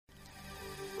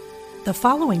The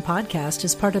following podcast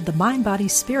is part of the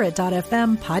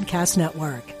MindBodySpirit.fm podcast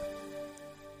network.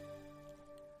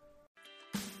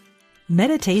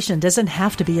 Meditation doesn't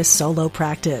have to be a solo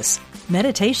practice.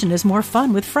 Meditation is more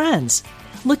fun with friends.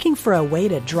 Looking for a way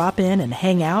to drop in and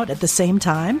hang out at the same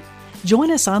time? Join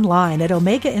us online at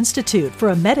Omega Institute for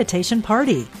a meditation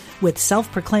party with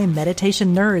self-proclaimed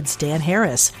meditation nerds Dan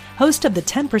Harris, host of the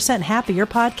 10% Happier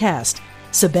podcast,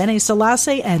 Sabene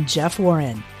Selassie, and Jeff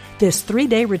Warren. This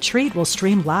 3-day retreat will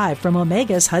stream live from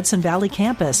Omega's Hudson Valley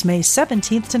campus May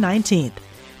 17th to 19th.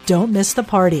 Don't miss the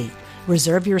party.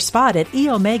 Reserve your spot at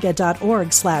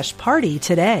eomega.org/party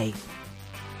today.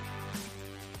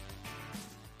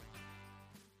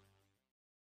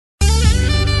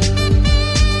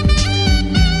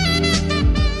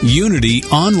 Unity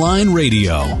Online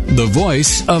Radio, the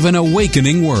voice of an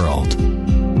awakening world.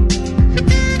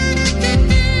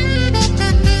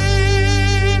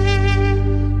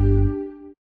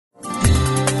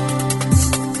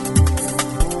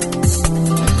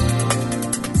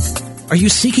 Are you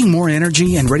seeking more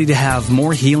energy and ready to have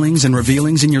more healings and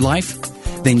revealings in your life?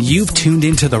 Then you've tuned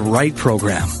into the right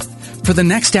program. For the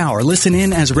next hour, listen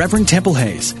in as Reverend Temple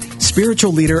Hayes,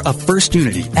 spiritual leader of First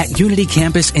Unity at Unity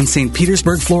Campus in St.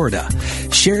 Petersburg, Florida,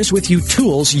 shares with you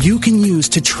tools you can use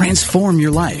to transform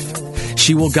your life.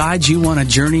 She will guide you on a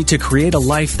journey to create a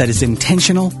life that is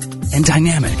intentional and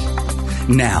dynamic.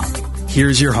 Now,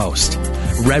 here's your host,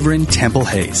 Reverend Temple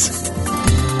Hayes.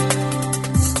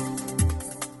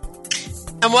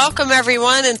 And welcome,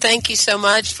 everyone, and thank you so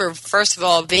much for, first of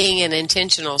all, being an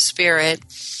intentional spirit,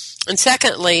 and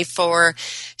secondly, for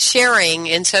sharing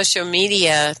in social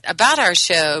media about our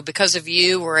show. Because of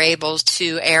you, we're able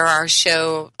to air our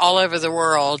show all over the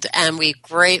world, and we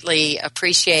greatly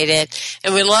appreciate it.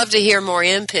 And we'd love to hear more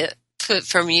input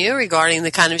from you regarding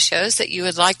the kind of shows that you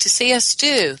would like to see us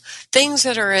do. Things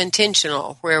that are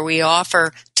intentional, where we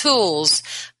offer tools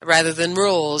rather than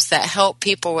rules that help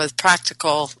people with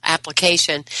practical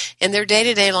application in their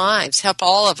day-to-day lives, help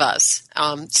all of us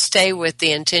stay with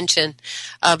the intention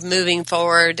of moving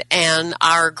forward and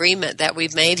our agreement that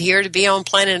we've made here to be on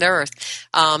planet Earth.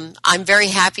 I'm very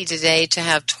happy today to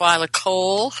have Twila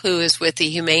Cole, who is with the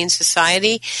Humane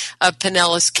Society of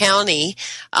Pinellas County,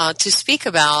 to speak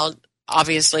about,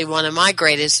 obviously, one of my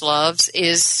greatest loves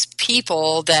is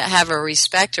people that have a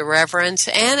respect, a reverence,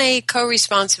 and a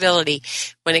co-responsibility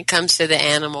when it comes to the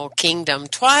animal kingdom.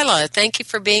 Twila, thank you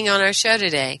for being on our show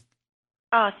today.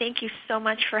 Oh, thank you so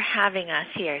much for having us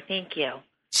here. Thank you.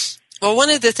 Well,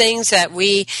 one of the things that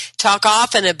we talk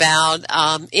often about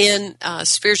in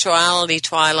spirituality,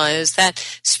 Twila, is that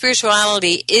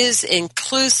spirituality is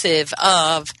inclusive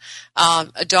of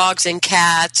dogs and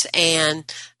cats and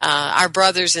our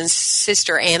brothers and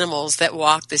sister animals that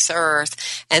walk this earth.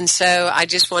 And so I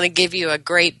just want to give you a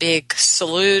great big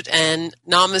salute and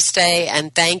namaste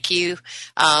and thank you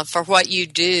for what you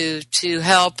do to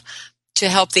help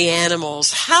the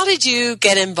animals. How did you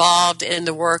get involved in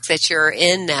the work that you're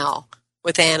in now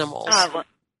with animals? Well,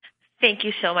 thank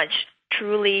you so much.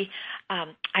 Truly,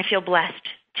 I feel blessed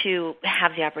to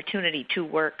have the opportunity to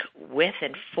work with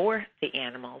and for the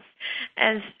animals,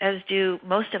 as do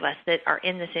most of us that are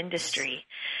in this industry.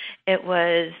 It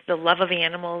was the love of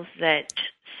animals that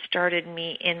started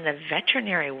me in the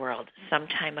veterinary world some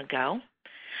time ago.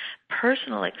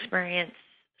 Personal experience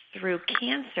through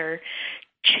cancer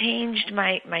changed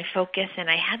my focus, and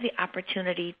I had the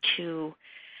opportunity to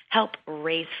help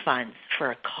raise funds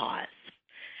for a cause.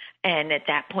 And at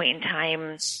that point in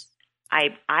time,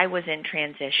 I was in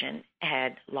transition,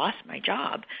 had lost my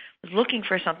job, was looking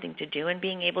for something to do, and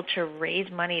being able to raise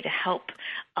money to help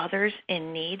others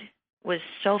in need was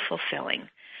so fulfilling.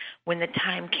 When the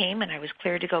time came and I was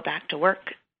cleared to go back to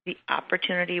work, the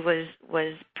opportunity was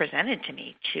presented to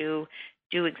me to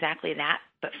do exactly that,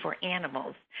 but for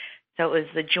animals. So it was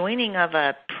the joining of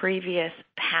a previous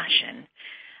passion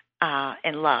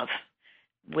and love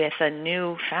with a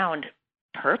newfound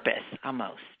purpose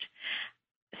almost.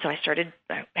 So I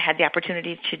had the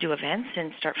opportunity to do events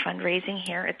and start fundraising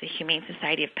here at the Humane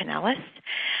Society of Pinellas.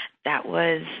 That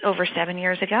was over 7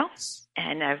 years ago,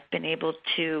 and I've been able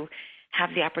to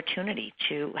have the opportunity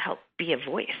to help be a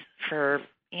voice for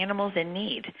animals in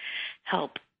need,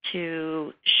 help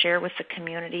to share with the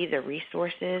community the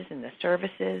resources and the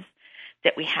services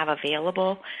that we have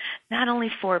available, not only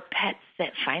for pets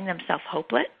that find themselves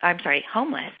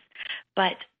homeless,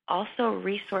 but also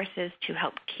resources to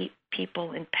help keep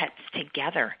people and pets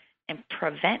together and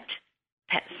prevent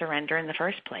pet surrender in the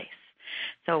first place.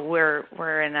 So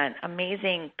we're in an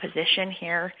amazing position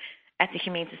here at the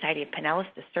Humane Society of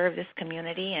Pinellas to serve this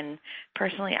community, and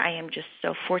personally I am just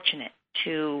so fortunate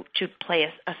to play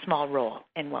a small role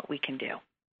in what we can do.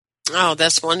 Oh,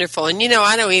 that's wonderful. And,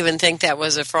 I don't even think that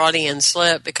was a Freudian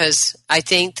slip, because I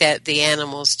think that the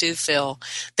animals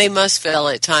they must feel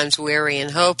at times weary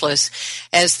and hopeless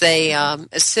as they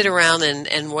sit around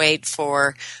and wait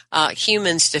for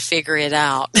humans to figure it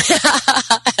out.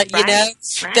 Right.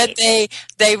 That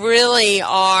they really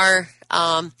are.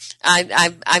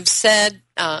 I've said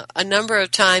a number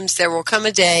of times, there will come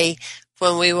a day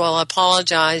when we will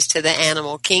apologize to the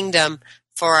animal kingdom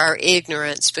for our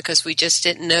ignorance, because we just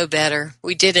didn't know better.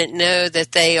 We didn't know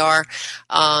that they are,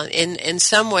 in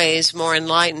some ways, more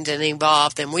enlightened and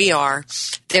evolved than we are.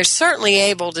 They're certainly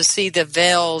able to see the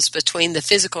veils between the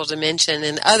physical dimension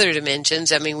and other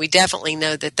dimensions. I mean, we definitely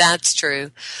know that that's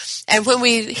true. And when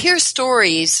we hear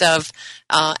stories of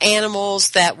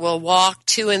animals that will walk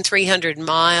 200 and 300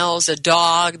 miles, a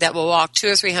dog that will walk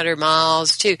 200 or 300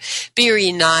 miles to be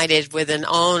reunited with an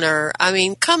owner. I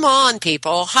mean, come on,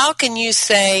 people. How can you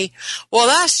say, well,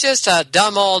 that's just a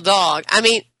dumb old dog? I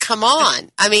mean, come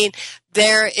on. I mean,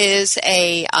 there is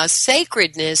a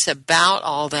sacredness about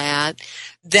all that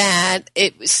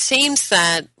it seems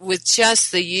that with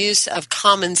just the use of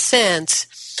common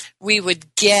sense, we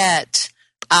would get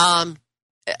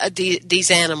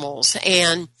these animals.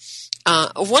 And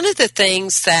one of the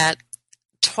things that,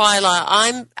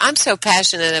 Twila, I'm so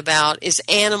passionate about is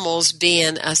animals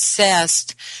being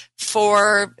assessed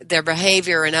for their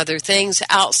behavior and other things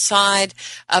outside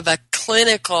of a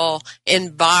clinical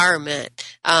environment.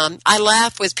 I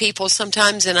laugh with people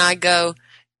sometimes and I go,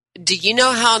 do you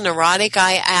know how neurotic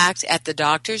I act at the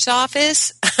doctor's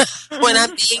office when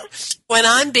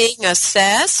I'm being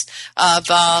assessed of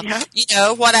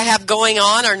what I have going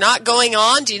on or not going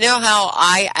on? Do you know how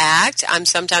I act? I'm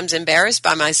sometimes embarrassed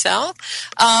by myself.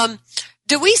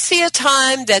 Do we see a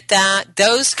time that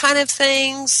those kind of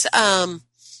things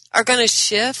are going to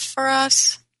shift for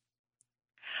us?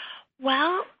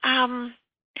 Well,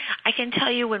 I can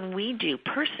tell you when we do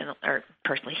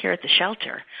personally here at the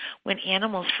shelter, when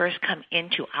animals first come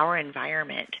into our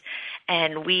environment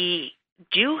and we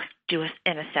do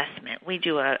an assessment, we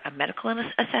do a medical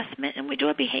assessment and we do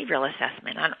a behavioral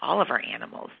assessment on all of our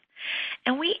animals.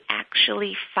 And we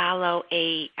actually follow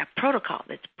a protocol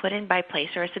that's put in by place,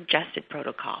 or a suggested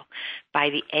protocol by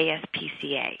the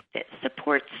ASPCA that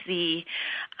supports the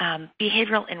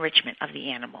behavioral enrichment of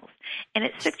the animals. And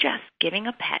it suggests giving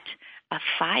a pet a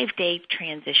 5-day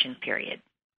transition period.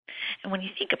 And when you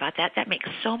think about that, that makes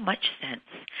so much sense.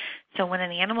 So when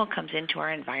an animal comes into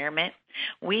our environment,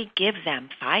 we give them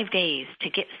 5 days to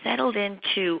get settled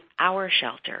into our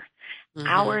shelter,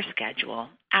 our schedule,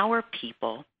 our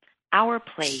people, our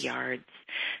play yards,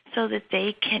 so that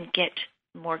they can get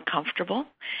more comfortable,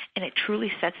 and it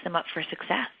truly sets them up for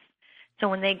success. So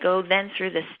when they go then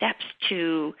through the steps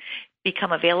to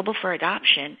become available for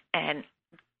adoption and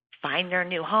find their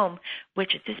new home,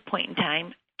 which at this point in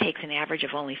time takes an average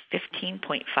of only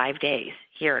 15.5 days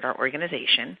here at our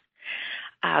organization,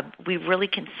 we really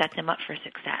can set them up for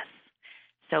success.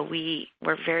 So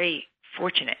we're very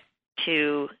fortunate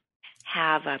to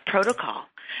have a protocol,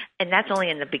 and that's only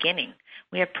in the beginning.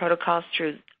 We have protocols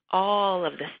through all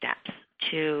of the steps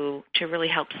to really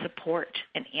help support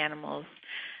an animal's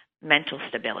mental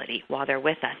stability while they're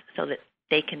with us, so that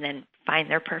they can then find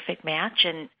their perfect match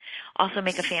and also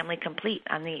make a family complete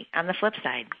on the flip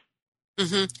side.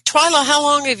 Twila, how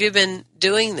long have you been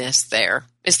doing this there?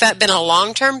 Has that been a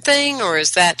long-term thing, or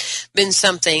has that been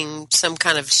some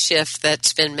kind of shift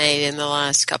that's been made in the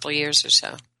last couple of years or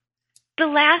so? The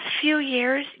last few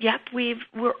years,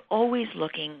 we're always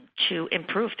looking to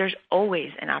improve. There's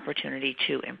always an opportunity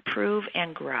to improve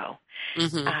and grow.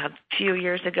 A few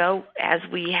years ago, as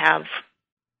we have,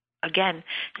 again,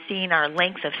 seen our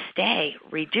length of stay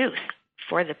reduce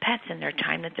for the pets in their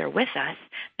time that they're with us,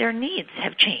 their needs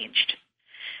have changed.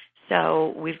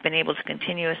 So we've been able to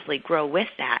continuously grow with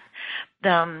that.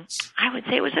 I would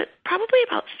say it was probably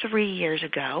about 3 years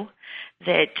ago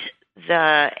that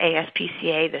the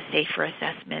ASPCA, the safer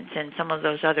assessments, and some of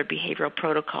those other behavioral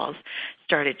protocols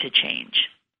started to change.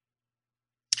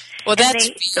 Well, that's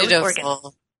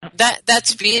beautiful.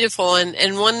 That's beautiful,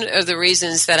 and one of the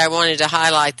reasons that I wanted to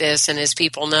highlight this, and as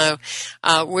people know,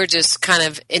 we're just kind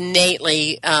of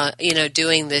innately,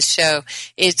 doing this show.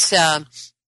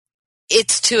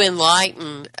 It's to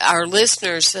enlighten our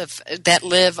listeners that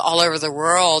live all over the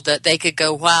world, that they could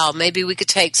go, wow, maybe we could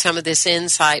take some of this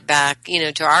insight back,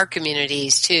 to our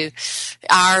communities, to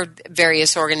our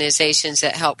various organizations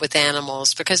that help with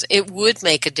animals, because it would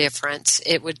make a difference.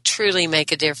 It would truly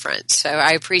make a difference. So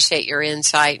I appreciate your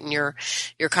insight and your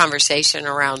conversation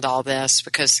around all this,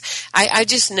 because I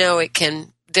just know it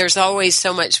can there's always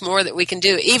so much more that we can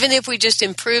do. Even if we just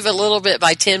improve a little bit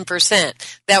by 10%,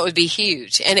 that would be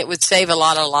huge. And it would save a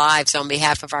lot of lives on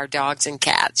behalf of our dogs and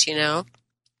cats, you know?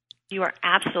 You are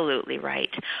absolutely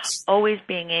right. Always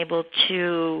being able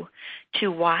to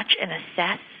watch and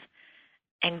assess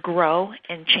and grow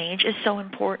and change is so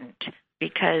important,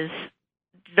 because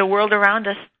the world around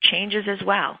us changes as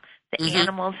well. The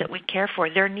animals that we care for,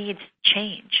 their needs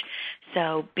change.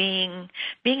 So being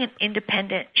an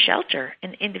independent shelter,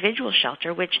 an individual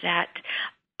shelter, which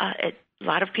a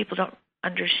lot of people don't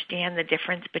understand the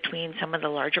difference between some of the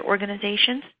larger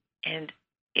organizations and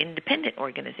independent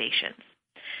organizations.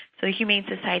 So the Humane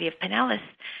Society of Pinellas,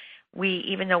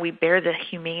 even though we bear the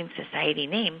Humane Society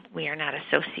name, we are not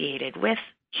associated with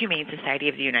Humane Society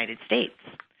of the United States.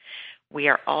 We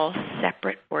are all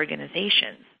separate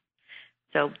organizations.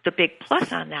 So the big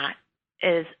plus on that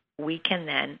is we can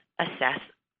then assess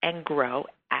and grow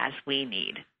as we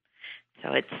need.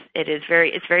 So it's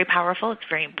very powerful. It's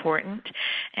very important,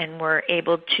 and we're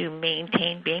able to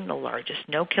maintain being the largest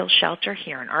no-kill shelter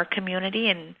here in our community,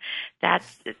 and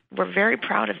we're very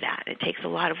proud of that. It takes a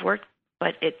lot of work,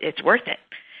 but it's worth it,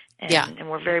 and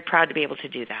we're very proud to be able to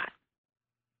do that.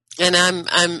 And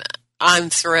I'm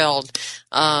thrilled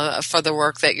for the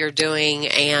work that you're doing,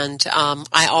 and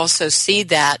I also see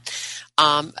that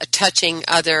touching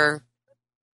other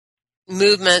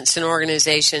movements and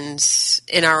organizations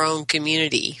in our own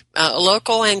community,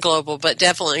 local and global, but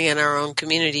definitely in our own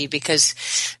community, because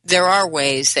there are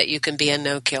ways that you can be a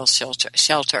no-kill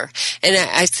shelter. And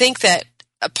I think that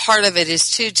a part of it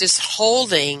is too just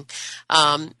holding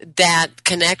that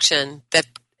connection,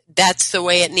 that's the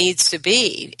way it needs to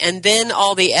be. And then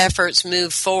all the efforts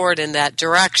move forward in that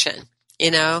direction,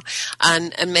 you know,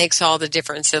 and makes all the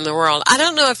difference in the world. I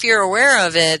don't know if you're aware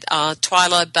of it,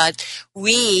 Twila, but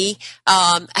we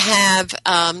have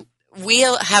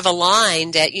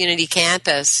aligned at Unity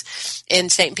Campus in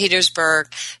St.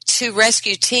 Petersburg 2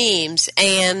 rescue teams,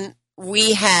 and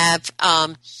we have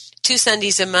 2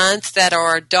 Sundays a month that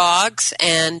are dogs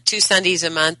and 2 Sundays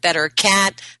a month that are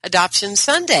cat adoption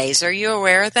Sundays. Are you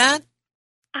aware of that?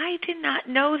 I did not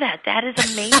know that. That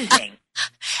is amazing.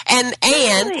 and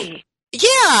really?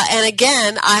 Yeah, and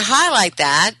again, I highlight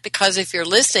that because if you're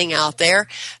listening out there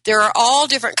are all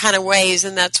different kind of ways,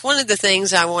 and that's one of the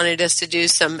things I wanted us to do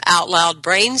some out loud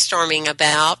brainstorming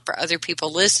about for other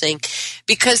people listening,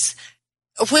 because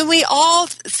when we all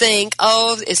think,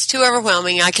 oh, it's too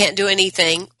overwhelming, I can't do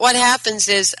anything, what happens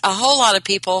is a whole lot of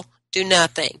people do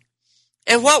nothing.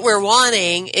 And what we're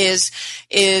wanting is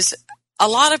a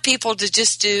lot of people to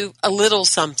just do a little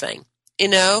something. You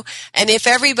know, and if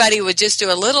everybody would just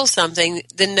do a little something,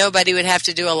 then nobody would have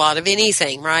to do a lot of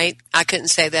anything, right? I couldn't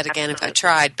say that again if I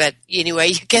tried, but anyway,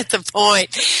 you get the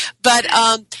point. But,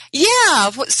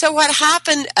 so what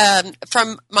happened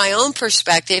from my own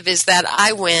perspective is that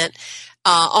I went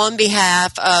on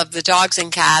behalf of the dogs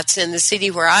and cats in the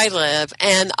city where I live,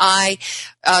 and I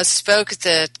spoke at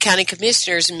the county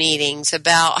commissioners meetings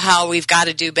about how we've got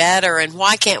to do better and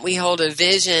why can't we hold a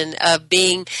vision of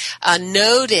being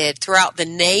noted throughout the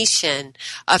nation,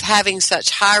 of having such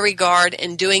high regard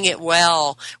and doing it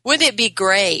well. Wouldn't it be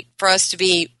great for us to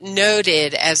be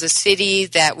noted as a city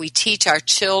that we teach our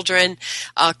children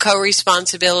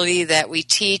co-responsibility, that we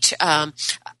teach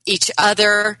each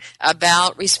other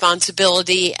about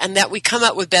responsibility, and that we come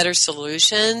up with better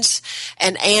solutions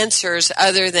and answers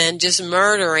other than just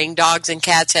murdering dogs and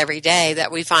cats every day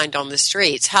that we find on the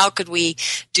streets? How could we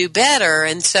do better?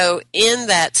 And so in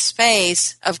that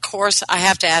space, of course, I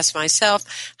have to ask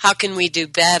myself, how can we do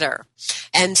better?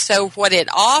 And so what it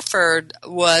offered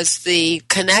was the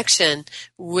connection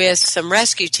with some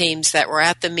rescue teams that were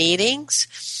at the meetings.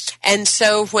 And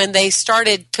so when they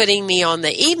started putting me on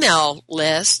the email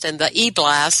list and the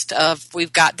e-blast of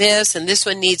we've got this and this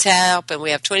one needs help and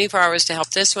we have 24 hours to help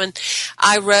this one,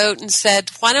 I wrote and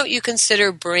said, why don't you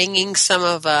consider bringing some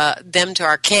of them to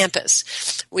our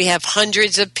campus? We have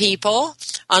hundreds of people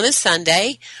on a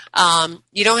Sunday.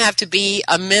 You don't have to be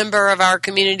a member of our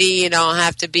community. You don't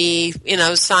have to be,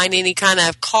 sign any kind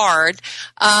of card.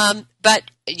 But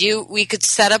we could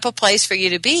set up a place for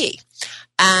you to be.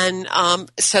 And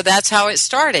so that's how it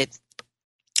started.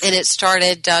 And it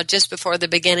started just before the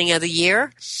beginning of the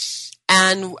year.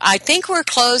 And I think we're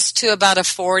close to about a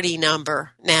 40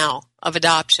 number now of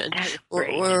adoption.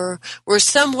 We're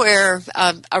somewhere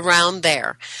around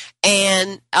there.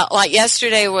 And like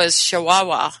yesterday was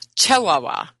Chihuahua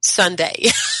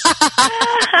Sunday.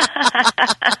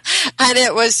 And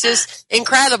it was just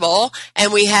incredible.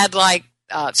 And we had like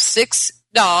 6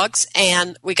 dogs,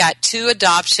 and we got 2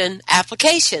 adoption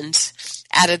applications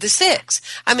out of the 6.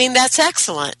 I mean, that's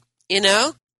excellent,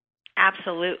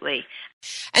 Absolutely.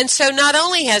 And so not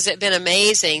only has it been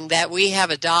amazing that we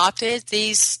have adopted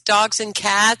these dogs and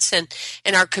cats and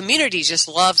our community just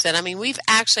loves it. I mean, we've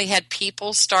actually had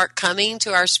people start coming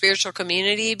to our spiritual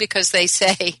community because they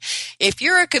say, if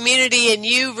you're a community and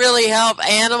you really help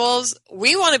animals,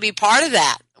 we want to be part of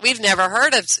that. We've never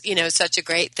heard of, such a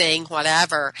great thing,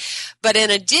 whatever. But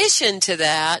in addition to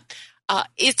that,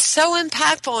 it's so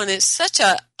impactful, and it's such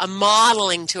a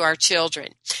modeling to our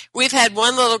children. We've had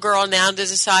one little girl now to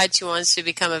decide she wants to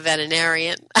become a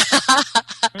veterinarian.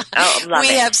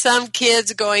 We have some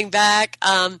kids going back,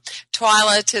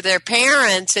 Twila, to their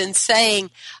parents and saying,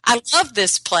 I love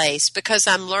this place because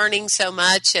I'm learning so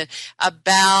much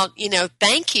about,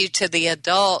 thank you to the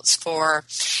adults for,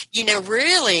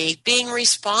 really being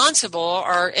responsible,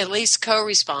 or at least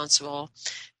co-responsible,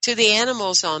 to the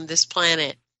animals on this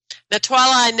planet. Now, Twila,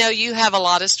 I know you have a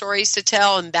lot of stories to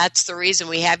tell, and that's the reason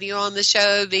we have you on the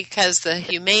show, because the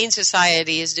Humane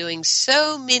Society is doing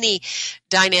so many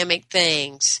dynamic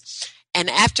things. And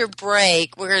after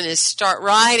break, we're going to start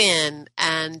right in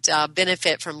and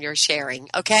benefit from your sharing,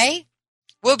 okay?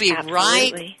 We'll be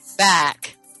right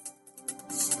back.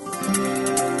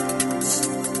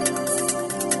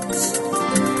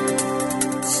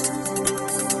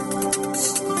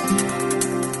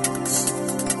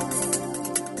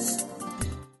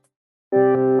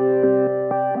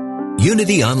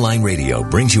 Unity Online Radio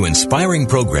brings you inspiring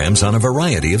programs on a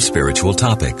variety of spiritual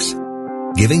topics.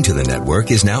 Giving to the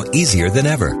network is now easier than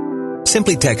ever.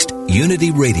 Simply text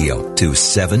Unity Radio to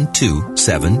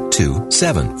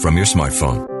 72727 from your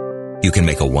smartphone. You can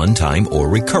make a one-time or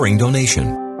recurring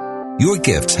donation. Your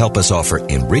gifts help us offer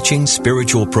enriching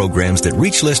spiritual programs that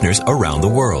reach listeners around the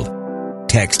world.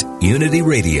 Text Unity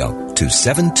Radio to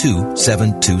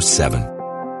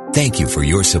 72727. Thank you for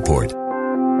your support.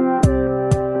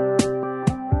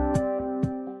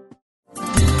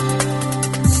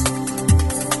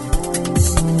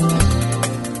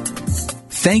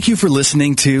 Thank you for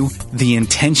listening to The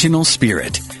Intentional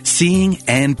Spirit, Seeing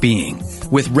and Being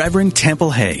with Reverend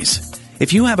Temple Hayes.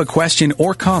 If you have a question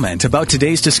or comment about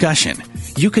today's discussion,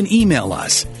 you can email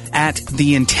us at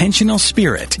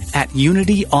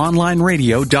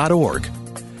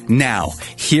theintentionalspirit@unityonlineradio.org. Now,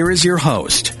 here is your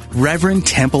host, Reverend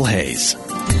Temple Hayes.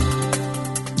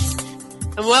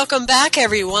 And welcome back,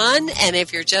 everyone. And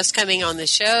if you're just coming on the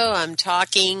show, I'm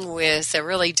talking with a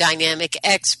really dynamic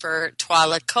expert,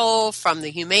 Twila Cole from the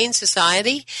Humane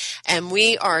Society. And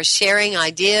we are sharing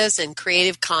ideas and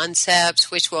creative concepts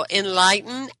which will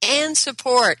enlighten and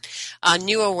support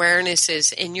new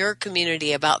awarenesses in your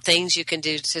community about things you can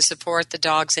do to support the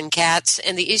dogs and cats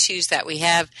and the issues that we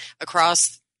have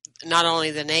across not only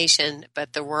the nation,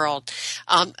 but the world.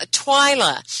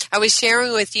 Twila, I was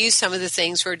sharing with you some of the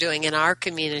things we're doing in our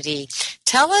community.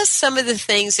 Tell us some of the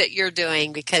things that you're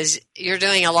doing, because you're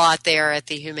doing a lot there at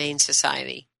the Humane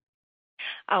Society.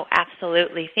 Oh,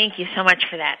 absolutely. Thank you so much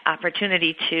for that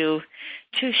opportunity to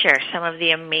share some of the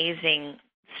amazing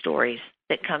stories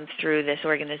that come through this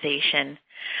organization.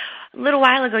 A little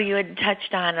while ago, you had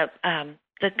touched on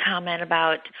the comment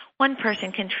about one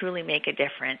person can truly make a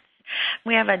difference.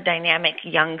 We have a dynamic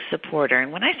young supporter.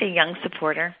 And when I say young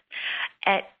supporter,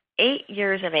 at 8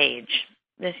 years of age,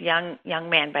 this young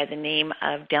man by the name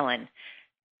of Dylan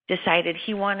decided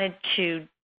he wanted to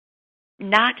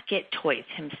not get toys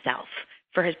himself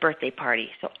for his birthday party.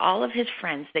 So all of his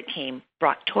friends that came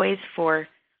brought toys for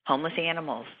homeless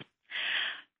animals.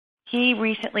 He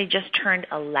recently just turned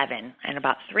 11, and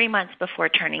about 3 months before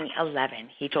turning 11,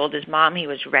 he told his mom he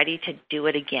was ready to do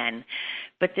it again.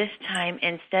 But this time,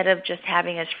 instead of just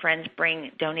having his friends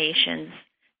bring donations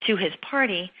to his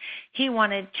party, he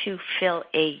wanted to fill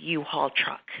a U-Haul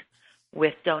truck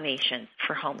with donations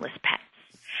for homeless pets.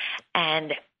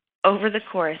 And over the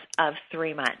course of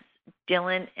 3 months,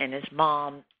 Dylan and his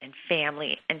mom and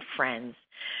family and friends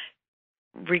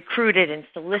recruited and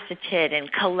solicited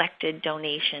and collected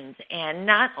donations. And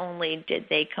not only did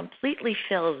they completely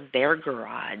fill their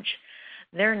garage,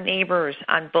 their neighbors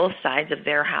on both sides of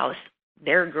their house,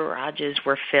 their garages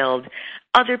were filled.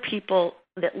 Other people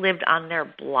that lived on their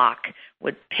block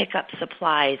would pick up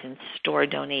supplies and store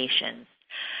donations.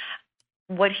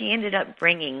 What he ended up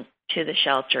bringing to the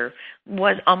shelter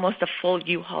was almost a full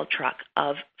U-Haul truck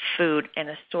of food and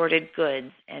assorted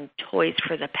goods and toys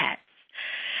for the pets.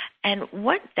 And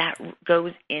what that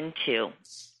goes into,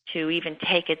 to even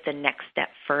take it the next step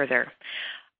further,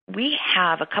 we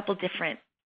have a couple different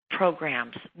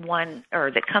programs, one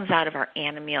that comes out of our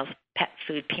Anna Meals Pet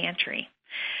Food Pantry.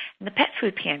 And the Pet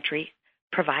Food Pantry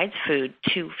provides food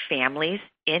to families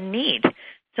in need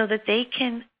so that they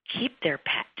can keep their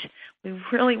pet We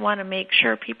really want to make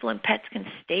sure people and pets can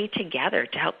stay together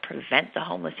to help prevent the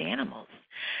homeless animals.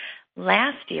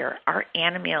 Last year, our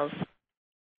Animals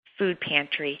food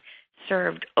pantry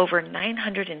served over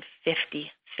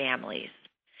 950 families.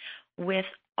 With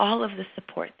all of the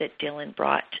support that Dylan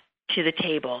brought to the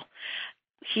table,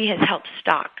 he has helped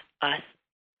stock us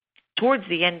towards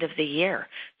the end of the year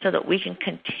so that we can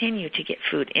continue to get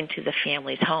food into the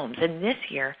families' homes. And this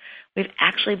year, we've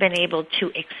actually been able to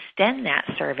extend that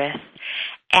service,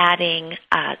 adding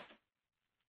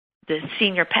the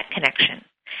Senior Pet Connection.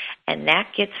 And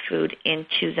that gets food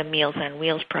into the Meals on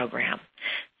Wheels program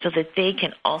so that they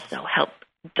can also help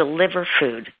deliver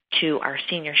food to our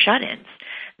senior shut-ins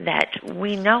that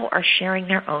we know are sharing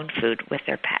their own food with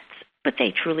their pets, but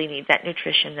they truly need that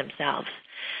nutrition themselves.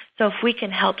 So if we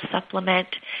can help supplement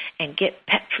and get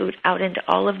pet food out into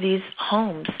all of these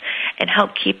homes and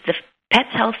help keep the pets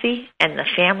healthy and the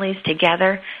families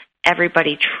together,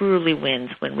 everybody truly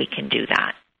wins when we can do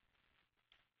that.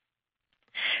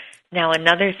 Now,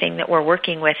 another thing that we're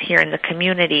working with here in the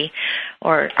community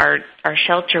or our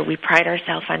shelter, we pride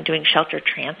ourselves on doing shelter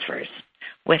transfers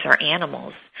with our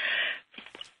animals.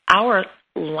 Our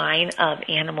line of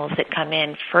animals that come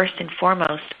in, first and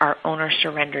foremost, are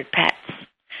owner-surrendered pets.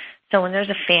 So when there's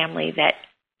a family that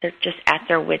they're just at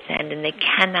their wits' end and they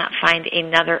cannot find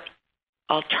another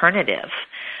alternative,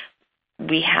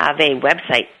 we have a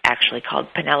website actually called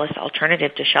Pinellas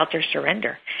Alternative to Shelter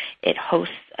Surrender. It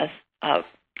hosts a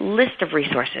list of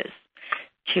resources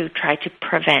to try to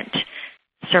prevent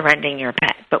surrendering your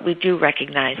pet. But we do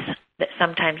recognize that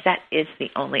sometimes that is the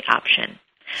only option.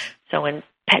 So when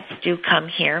pets do come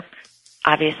here,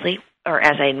 obviously, or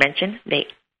as I mentioned, they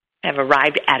have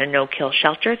arrived at a no-kill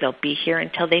shelter. They'll be here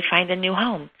until they find a new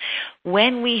home.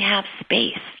 When we have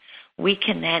space, we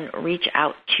can then reach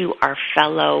out to our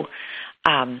fellow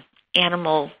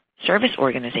animal service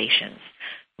organizations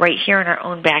right here in our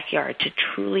own backyard to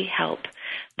truly help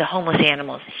the homeless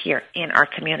animals here in our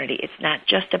community. It's not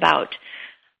just about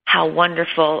how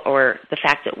wonderful or the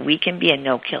fact that we can be a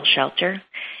no-kill shelter.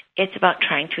 It's about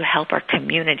trying to help our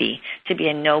community to be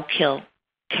a no-kill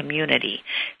community,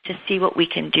 to see what we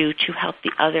can do to help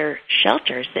the other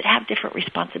shelters that have different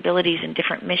responsibilities and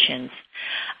different missions.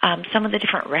 Some of the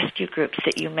different rescue groups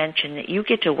that you mentioned that you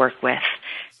get to work with,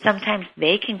 sometimes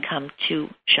they can come to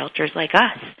shelters like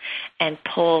us and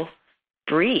pull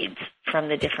breeds from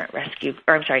the different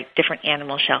different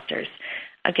animal shelters.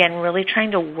 Again, really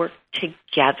trying to work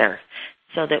together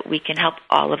so that we can help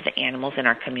all of the animals in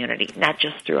our community, not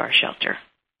just through our shelter.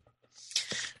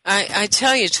 I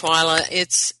tell you, Twila,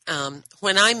 it's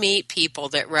when I meet people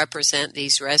that represent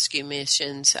these rescue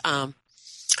missions, I've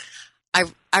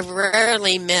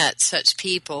rarely met such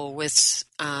people with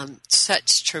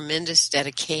such tremendous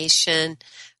dedication,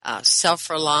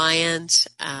 self-reliance,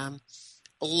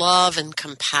 love and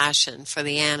compassion for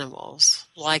the animals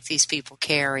like these people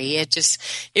carry. It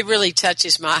really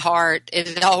touches my heart.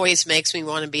 It always makes me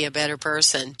want to be a better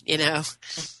person, you know.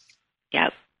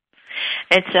 Yep.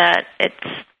 It's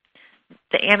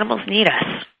the animals need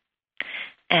us.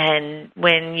 And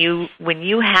when you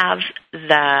have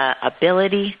the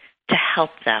ability to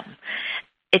help them,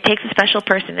 it takes a special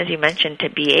person, as you mentioned, to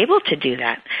be able to do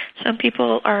that. Some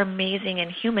people are amazing in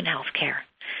human health care.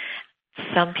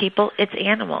 Some people, it's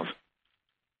animals.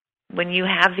 When you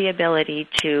have the ability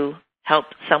to help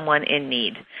someone in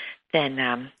need, then,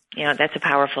 that's a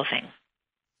powerful thing.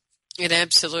 It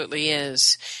absolutely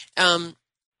is.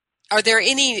 Are there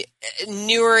any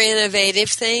newer innovative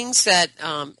things that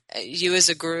you as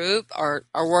a group are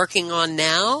working on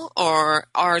now, or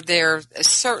are there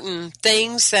certain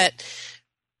things that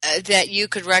you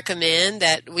could recommend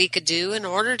that we could do in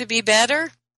order to be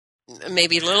better?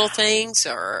 Maybe little things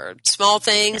or small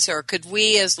things, or could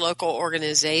we as local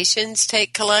organizations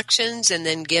take collections and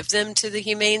then give them to the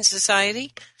Humane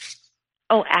Society?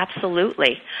 Oh,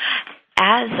 absolutely.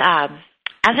 As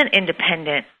an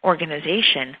independent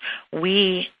organization,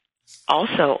 we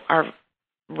also are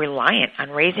reliant on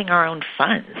raising our own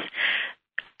funds.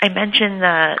 I mentioned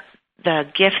the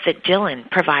gift that Dylan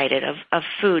provided of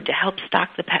food to help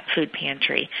stock the pet food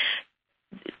pantry.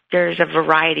 There's a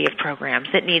variety of programs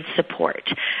that need support,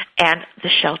 and the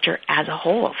shelter as a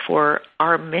whole for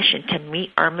our mission, to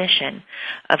meet our mission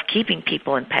of keeping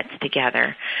people and pets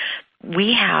together.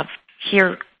 We have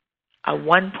here a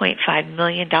 $1.5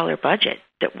 million budget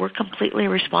that we're completely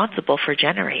responsible for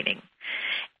generating.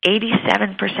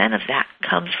 87% of that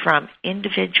comes from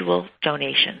individual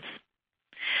donations.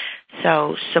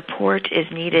 So support is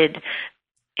needed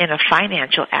in a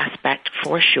financial aspect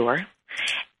for sure.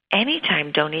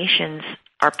 Anytime donations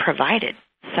are provided,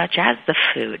 such as the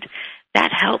food,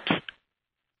 that helps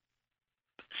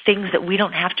things that we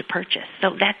don't have to purchase.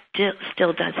 So that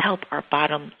still does help our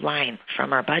bottom line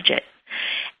from our budget.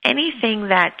 Anything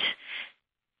that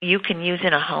you can use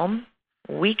in a home,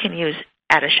 we can use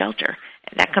at a shelter.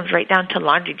 That comes right down to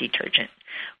laundry detergent.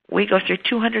 We go through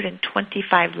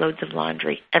 225 loads of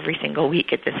laundry every single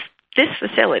week at this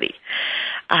facility.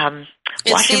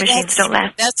 Washing machines don't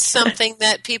last. That's something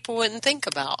that people wouldn't think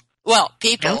about. Well,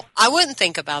 No. I wouldn't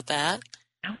think about that.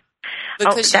 No.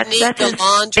 Because you need the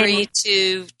laundry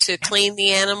to clean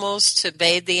the animals, to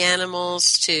bathe the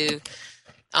animals, to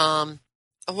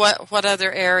what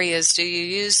other areas do you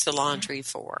use the laundry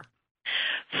for?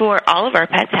 For all of our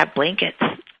pets have blankets.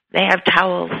 They have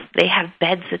towels. They have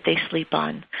beds that they sleep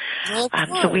on. Well,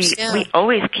 so we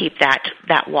always keep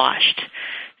that washed.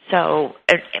 So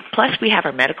plus we have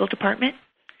our medical department.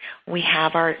 We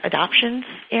have our adoptions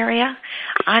area.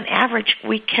 On average,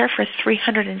 we care for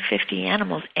 350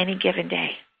 animals any given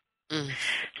day.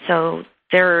 So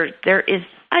there is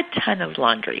a ton of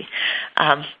laundry.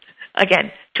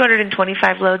 Again,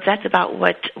 225 loads. That's about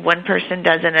what one person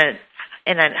does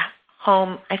in a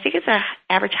home. I think it's an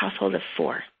average household of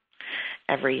 4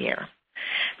 every year.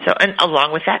 So, and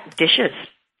along with that, dishes,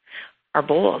 our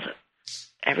bowls,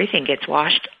 everything gets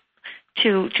washed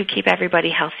to keep everybody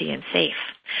healthy and safe.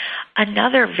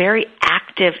 Another very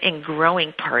active and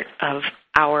growing part of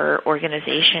our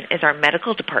organization is our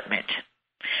medical department.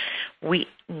 We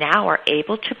now are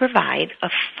able to provide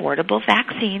affordable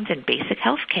vaccines and basic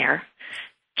health care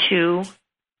to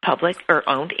public or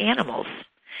owned animals.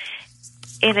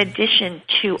 In addition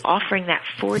to offering that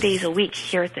 4 days a week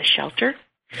here at the shelter,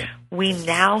 we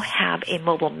now have a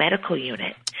mobile medical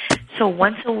unit. So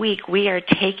once a week, we are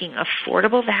taking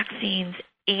affordable vaccines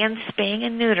and spaying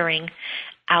and neutering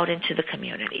out into the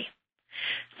community.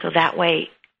 So that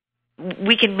way,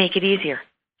 we can make it easier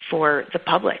for the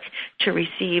public to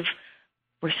receive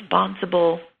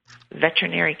responsible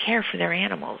veterinary care for their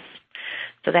animals.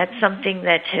 So that's something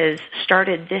that has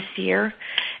started this year.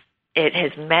 It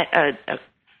has met a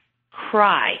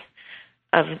cry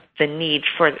of the need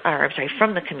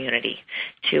from the community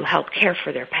to help care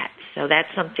for their pets. So that's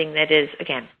something that is,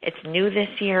 again, it's new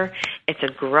this year. It's a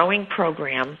growing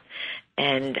program,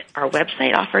 and our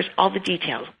website offers all the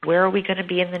details. Where are we going to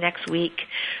be in the next week?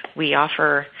 We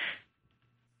offer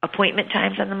appointment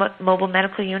times on the mobile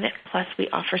medical unit, plus we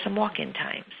offer some walk-in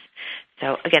times.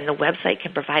 So, again, the website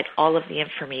can provide all of the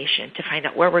information to find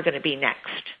out where we're going to be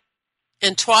next.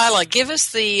 And Twila, give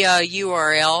us the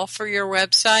URL for your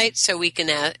website so we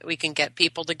can get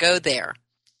people to go there.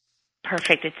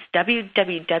 Perfect. It's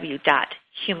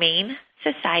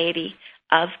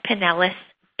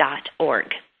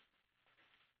www.humanesocietyofpinellas.org.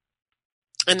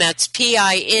 And that's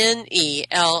PINELLAS.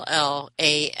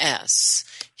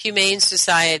 Humane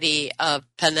Society of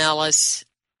Pinellas.org.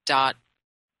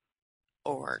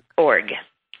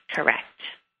 Correct.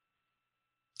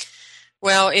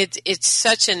 Well, it's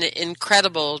such an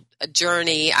incredible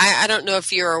journey. I don't know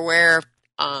if you're aware,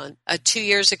 2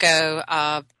 years ago,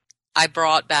 I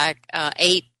brought back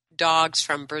 8 dogs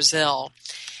from Brazil.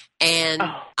 And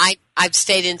I've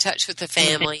stayed in touch with the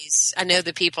families. I know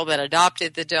the people that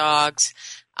adopted the dogs.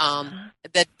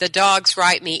 The dogs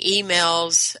write me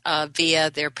emails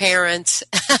via their parents.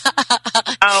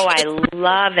 I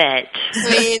love it. I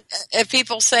mean, if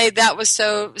people say that was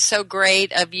so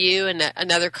great of you, and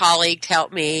another colleague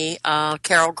helped me,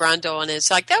 Carol Grundle, and it's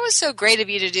like, that was so great of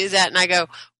you to do that. And I go,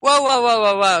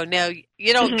 whoa. No,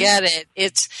 you don't get it.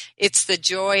 It's the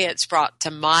joy it's brought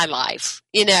to my life.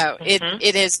 You know,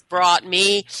 it has brought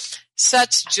me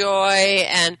such joy,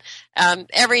 and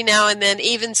every now and then,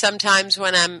 even sometimes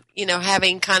when I'm,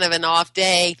 having kind of an off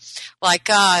day, like,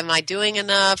 am I doing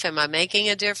enough? Am I making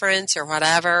a difference or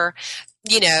whatever?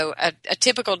 A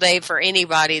typical day for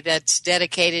anybody that's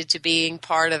dedicated to being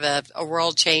part of a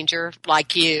world changer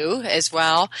like you as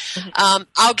well.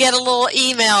 I'll get a little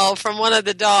email from one of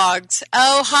the dogs.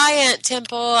 Oh, hi, Aunt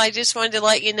Temple. I just wanted to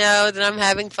let you know that I'm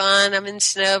having fun. I'm in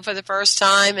snow for the first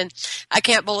time, and I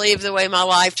can't believe the way my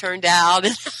life turned out.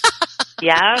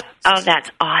 Yeah. Oh,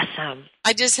 that's awesome.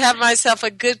 I just have myself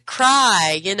a good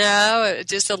cry,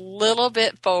 just a little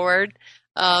bit forward,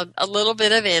 a little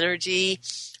bit of energy.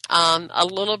 A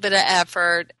little bit of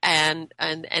effort, and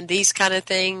these kind of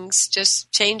things just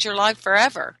change your life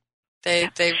forever.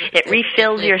 It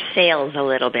refills your sails a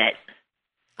little bit.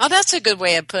 Oh, that's a good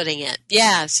way of putting it.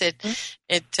 Yes, it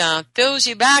fills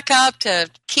you back up to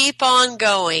keep on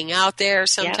going out there.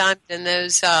 Sometimes in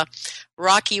those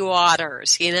rocky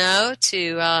waters,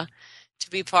 to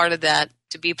be part of that.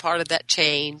 To be part of that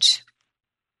change.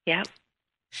 Yep.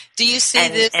 Do you see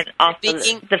this and also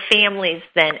being the families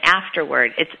then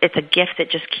afterward? It's a gift that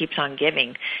just keeps on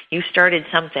giving. You started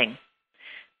something,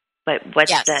 but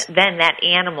then that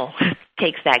animal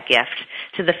takes that gift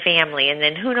to the family, and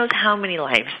then who knows how many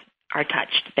lives are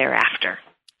touched thereafter.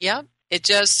 Yep.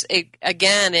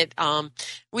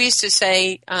 We used to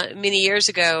say many years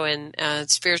ago in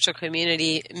spiritual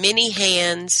community, many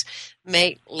hands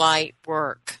make light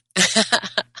work.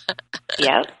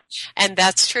 Yep. And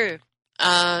that's true.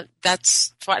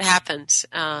 That's what happens.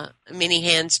 Many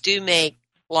hands do make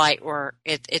light work.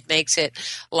 It makes it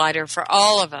lighter for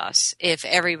all of us if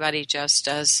everybody just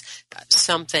does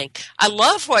something. I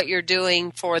love what you're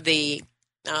doing for the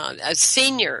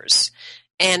seniors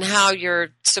and how you're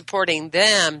supporting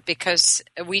them, because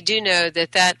we do know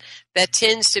that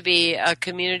tends to be a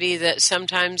community that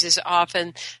sometimes is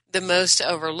often the most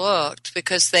overlooked,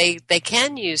 because they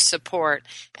can use support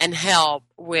and help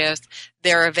with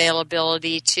their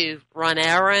availability to run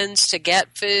errands, to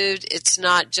get food. It's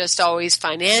not just always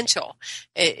financial.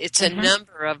 It's a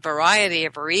number of variety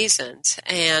of reasons.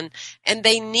 And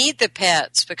they need the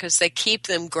pets because they keep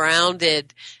them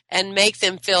grounded and make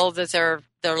them feel that their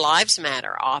lives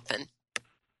matter often.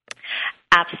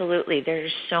 Absolutely.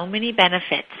 There's so many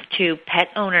benefits to pet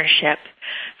ownership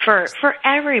for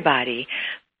everybody.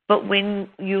 But when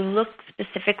you look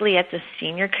specifically at the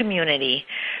senior community,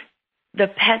 the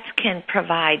pets can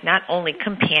provide not only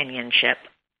companionship,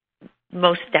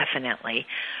 most definitely,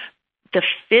 the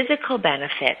physical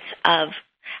benefits of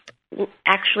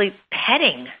actually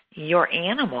petting your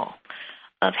animal,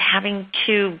 of having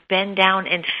to bend down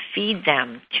and feed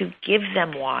them, to give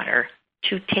them water,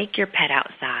 to take your pet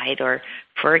outside, or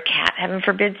for a cat, heaven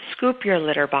forbid, scoop your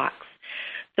litter box.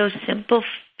 Those simple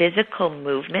physical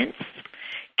movements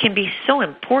can be so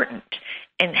important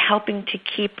in helping to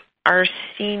keep our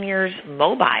seniors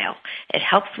mobile. It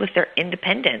helps with their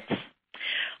independence.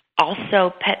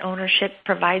 Also, pet ownership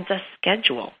provides a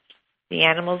schedule. The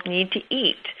animals need to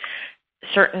eat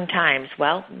certain times.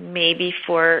 Well, maybe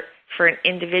for an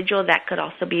individual, that could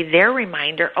also be their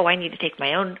reminder, I need to take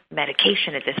my own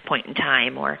medication at this point in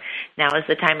time, or now is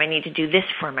the time I need to do this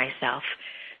for myself.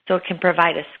 So it can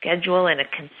provide a schedule and a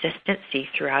consistency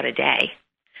throughout a day.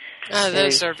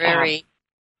 Those are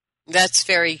that's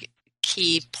very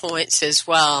key points as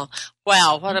well.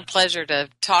 Wow, what a pleasure to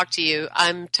talk to you.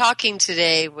 I'm talking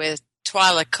today with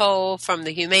Twila Cole from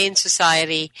the Humane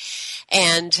Society,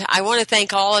 and I want to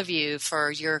thank all of you for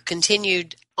your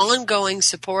continued ongoing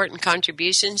support and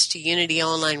contributions to Unity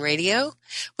Online Radio,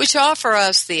 which offer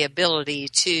us the ability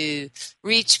to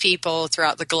reach people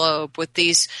throughout the globe with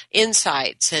these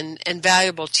insights and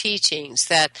valuable teachings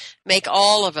that make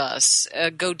all of us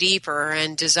go deeper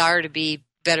and desire to be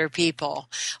better people.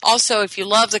 Also, if you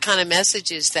love the kind of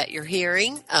messages that you're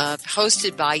hearing,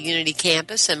 hosted by Unity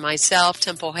Campus and myself,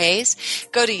 Temple Hayes,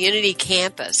 go to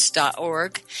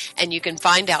unitycampus.org and you can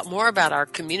find out more about our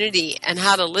community and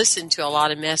how to listen to a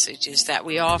lot of messages that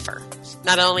we offer,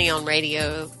 not only on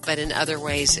radio, but in other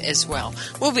ways as well.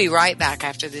 We'll be right back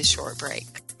after this short break.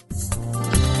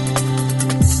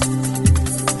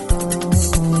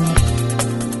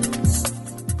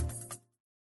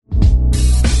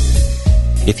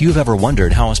 If you've ever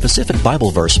wondered how a specific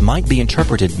Bible verse might be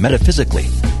interpreted metaphysically,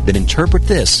 then Interpret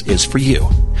This is for you.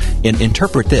 In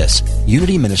Interpret This,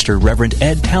 Unity Minister Reverend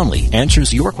Ed Townley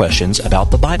answers your questions about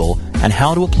the Bible and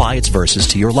how to apply its verses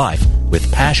to your life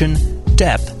with passion,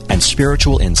 depth, and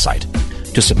spiritual insight.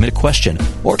 To submit a question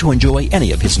or to enjoy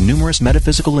any of his numerous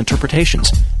metaphysical interpretations,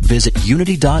 visit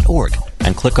unity.org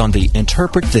and click on the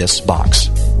Interpret This box.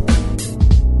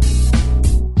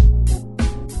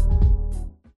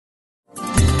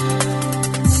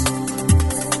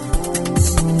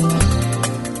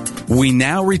 We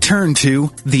now return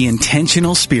to The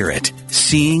Intentional Spirit,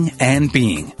 Seeing and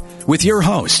Being, with your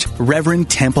host, Reverend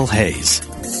Temple Hayes.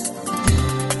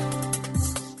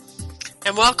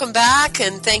 And welcome back,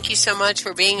 and thank you so much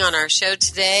for being on our show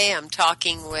today. I'm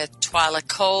talking with Twila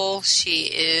Cole. She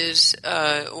is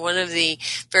one of the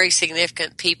very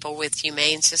significant people with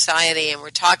Humane Society, and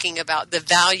we're talking about the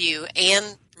value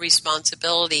and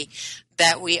responsibility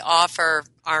that we offer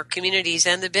our communities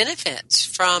and the benefits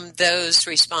from those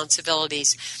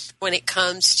responsibilities when it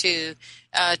comes to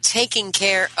taking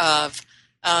care of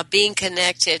being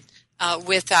connected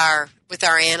with our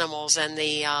animals and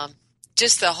the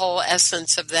just the whole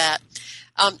essence of that.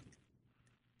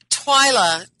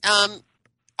 Twila,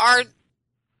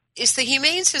 is the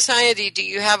Humane Society, do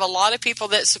you have a lot of people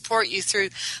that support you through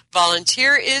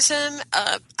volunteerism?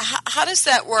 How does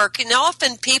that work? And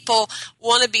often people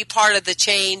want to be part of the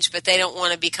change, but they don't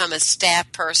want to become a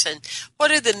staff person. What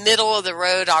are the middle of the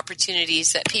road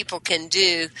opportunities that people can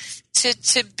do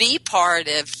to be part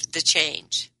of the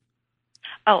change?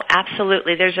 Oh,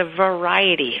 absolutely. There's a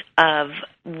variety of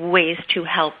ways to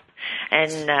help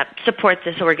and support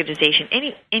this organization,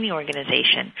 any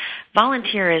organization.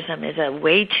 Volunteerism is a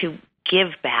way to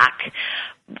give back.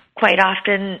 Quite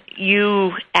often,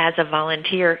 you as a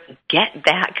volunteer get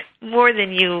back more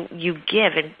than you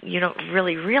give, and you don't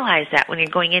really realize that when you're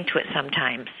going into it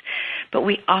sometimes. But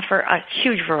we offer a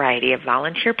huge variety of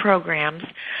volunteer programs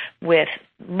with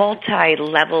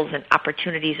multi-levels and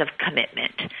opportunities of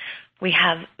commitment. We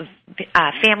have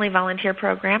family volunteer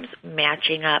programs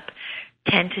matching up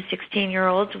 10 to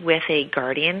 16-year-olds with a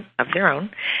guardian of their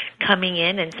own, coming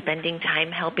in and spending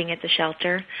time helping at the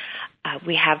shelter.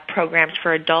 We have programs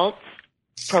for adults,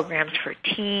 programs for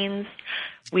teens.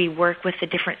 We work with the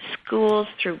different schools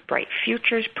through Bright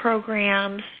Futures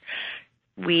programs.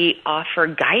 We offer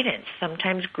guidance.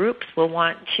 Sometimes groups will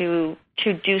want to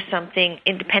do something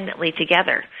independently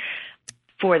together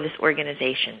for this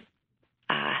organization.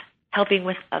 Helping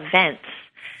with events,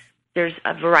 there's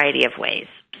a variety of ways.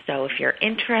 So if you're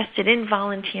interested in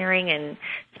volunteering and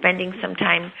spending some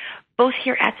time both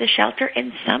here at the shelter,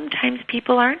 and sometimes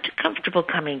people aren't comfortable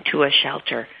coming to a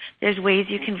shelter, there's ways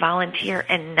you can volunteer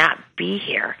and not be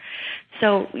here.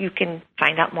 So you can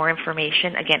find out more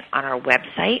information, again, on our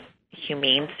website,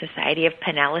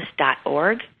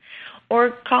 humanesocietyofpinellas.org,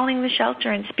 or calling the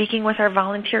shelter and speaking with our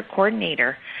volunteer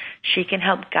coordinator. She can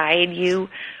help guide you.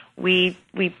 We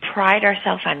pride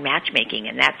ourselves on matchmaking,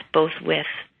 and that's both with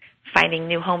finding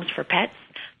new homes for pets,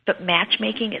 but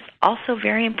matchmaking is also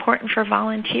very important for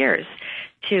volunteers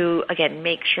to, again,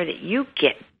 make sure that you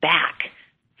get back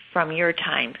from your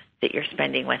time that you're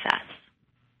spending with us.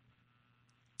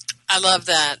 I love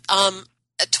that.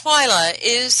 Twila,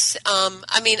 is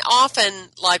often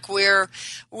like we're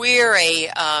a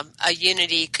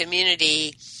unity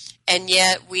community, and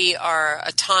yet we are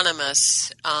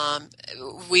autonomous.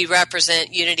 We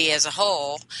represent unity as a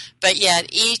whole, but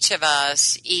yet each of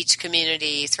us, each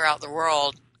community throughout the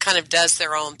world, kind of does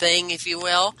their own thing, if you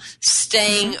will,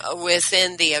 staying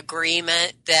within the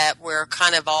agreement that we're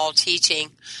kind of all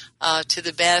teaching to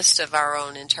the best of our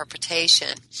own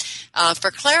interpretation.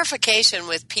 For clarification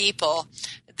with people,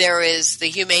 there is the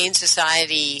Humane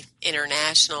Society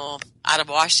International out of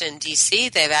Washington, D.C.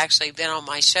 They've actually been on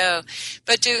my show.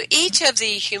 But do each of the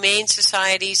humane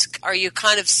societies, are you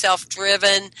kind of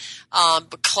self-driven,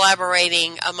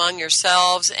 collaborating among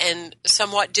yourselves and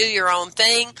somewhat do your own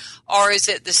thing? Or is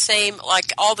it the same,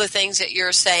 like all the things that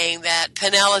you're saying that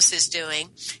Pinellas is doing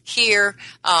here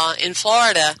in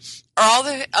Florida? Are all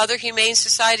the other humane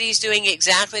societies doing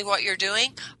exactly what you're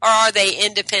doing? Or are they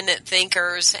independent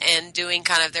thinkers and doing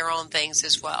kind of their own things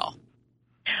as well?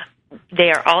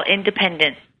 They are all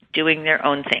independent, doing their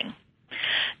own thing.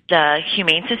 The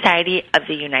Humane Society of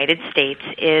the United States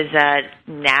is a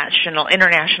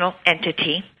international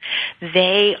entity.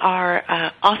 They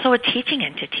are also a teaching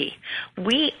entity.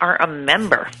 We are a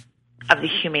member of the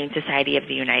Humane Society of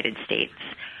the United States.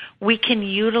 We can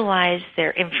utilize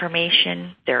their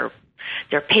information, their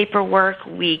paperwork.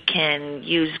 We can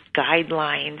use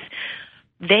guidelines.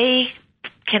 They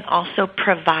can also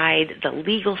provide the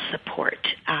legal support,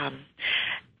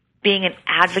 being an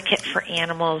advocate for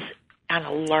animals on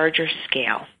a larger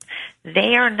scale.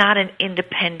 They are not an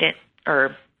independent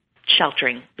or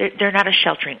sheltering. They're not a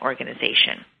sheltering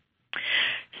organization.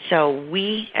 So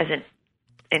we, as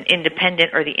an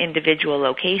independent or the individual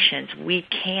locations, we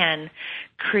can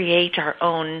create our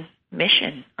own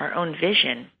mission, our own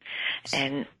vision.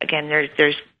 And again,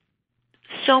 there's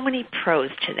so many pros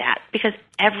to that because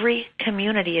every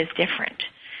community is different.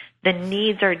 The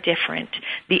needs are different.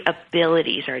 The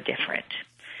abilities are different.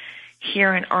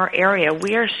 Here in our area,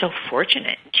 we are so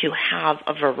fortunate to have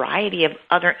a variety of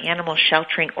other animal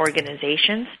sheltering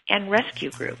organizations and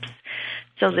rescue groups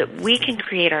so that we can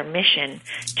create our mission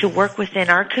to work within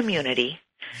our community,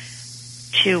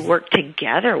 to work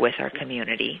together with our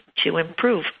community, to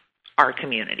improve our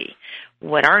community.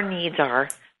 What our needs are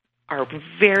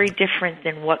very different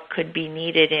than what could be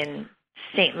needed in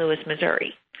St. Louis,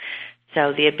 Missouri.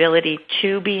 So the ability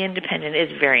to be independent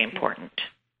is very important.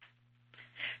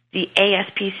 The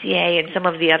ASPCA and some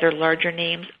of the other larger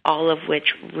names, all of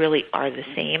which really are the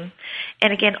same,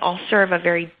 and again, all serve a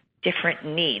very different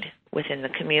need within the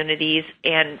communities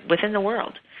and within the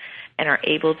world, and are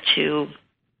able to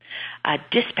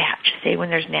dispatch, say when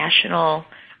there's natural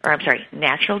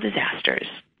disasters.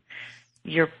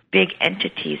 your big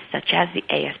entities such as the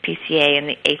ASPCA and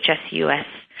the HSUS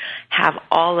have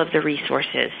all of the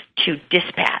resources to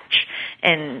dispatch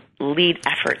and lead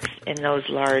efforts in those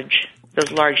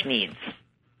large needs.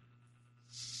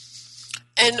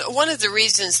 And one of the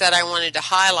reasons that I wanted to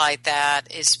highlight that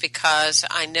is because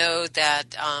I know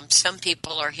that some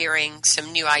people are hearing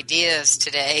some new ideas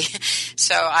today.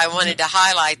 So I wanted to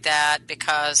highlight that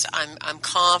because I'm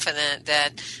confident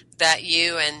that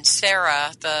you and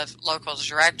Sarah, the local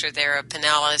director there of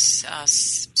Pinellas,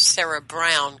 Sarah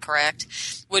Brown, correct,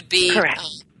 would be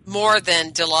more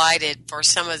than delighted for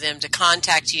some of them to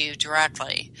contact you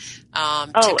directly.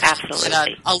 To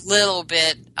absolutely. A little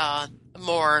bit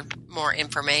more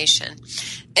information.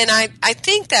 And I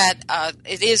think that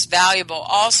it is valuable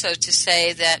also to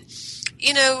say that,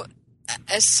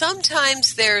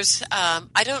 sometimes there's, I'm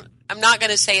not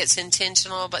going to say it's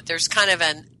intentional, but there's kind of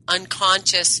an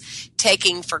unconscious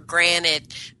taking for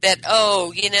granted that,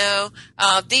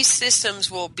 these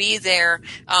systems will be there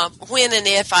when and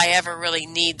if I ever really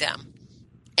need them.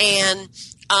 And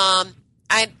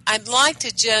I'd like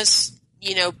to just,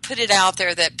 put it out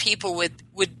there that people would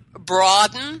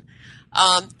broaden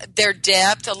their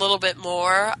depth a little bit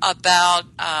more about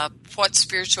what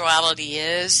spirituality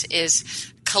is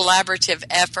collaborative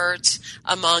efforts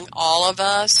among all of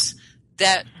us,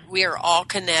 that we are all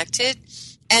connected.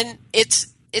 And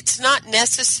it's not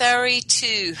necessary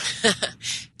to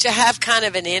to have kind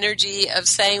of an energy of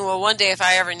saying, well, one day if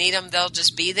I ever need them, they'll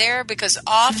just be there, because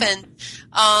often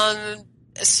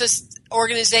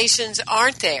organizations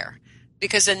aren't there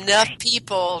because enough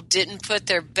people didn't put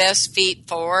their best feet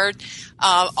forward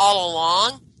all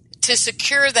along to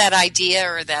secure that idea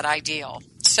or that ideal.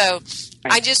 So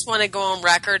I just want to go on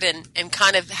record and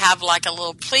kind of have like a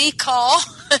little plea call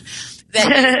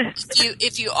that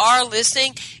if you are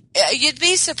listening, you'd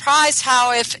be surprised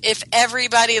how if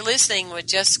everybody listening would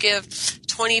just give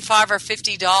 $25 or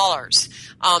 $50,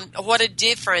 what a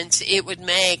difference it would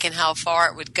make and how far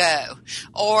it would go.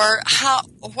 Or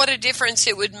what a difference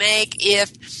it would make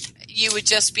if you would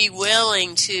just be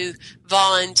willing to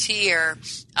volunteer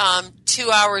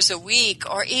 2 hours a week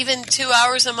or even 2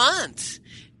 hours a month.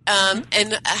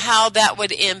 And how that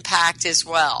would impact as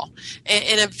well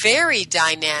in a very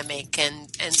dynamic and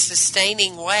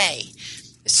sustaining way.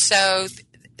 So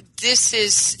this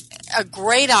is a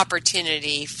great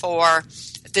opportunity for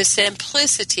the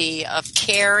simplicity of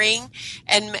caring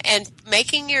and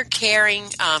making your caring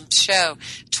show.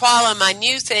 Twila, my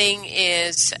new thing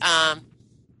is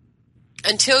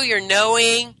until your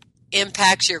knowing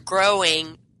impacts your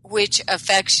growing, which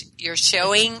affects your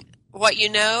showing what you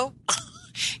know.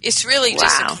 It's really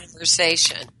just a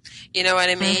conversation. You know what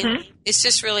I mean? Mm-hmm. It's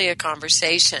just really a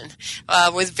conversation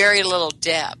with very little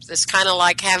depth. It's kind of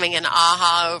like having an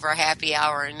aha over happy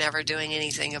hour and never doing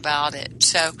anything about it.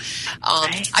 So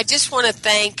I just want to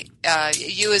thank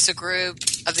you as a group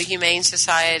of the Humane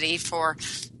Society for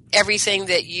everything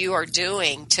that you are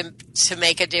doing to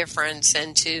make a difference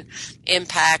and to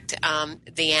impact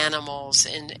the animals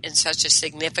in such a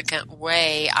significant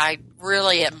way. I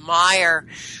really admire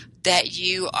that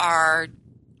you are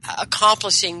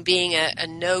accomplishing being a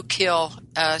no-kill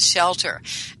shelter.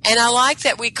 And I like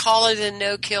that we call it a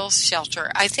no-kill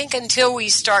shelter. I think until we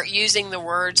start using the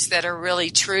words that are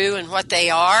really true and what they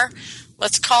are,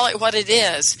 let's call it what it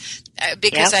is.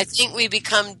 Because I think we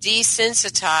become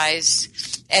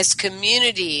desensitized as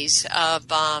communities of,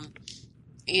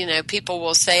 people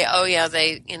will say, oh yeah,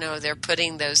 they're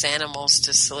putting those animals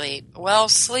to sleep. Well,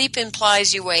 sleep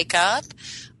implies you wake up.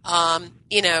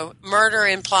 Murder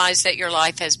implies that your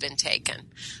life has been taken.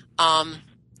 I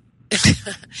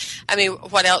mean,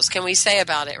 what else can we say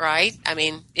about it, right? I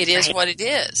mean, it is what it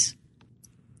is.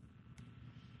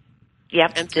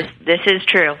 Yep, this is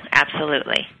true,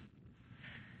 absolutely.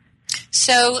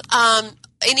 So,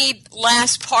 any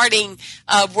last parting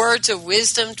words of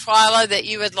wisdom, Twila, that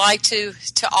you would like to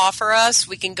offer us?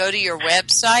 We can go to your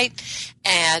website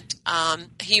at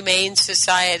Humane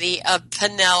Society of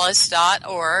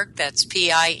Pinellas.org. That's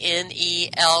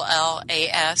Pinellas.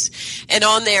 And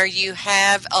on there you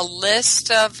have a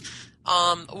list of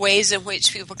ways in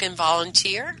which people can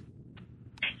volunteer.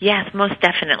 Yes, most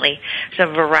definitely. There's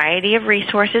a variety of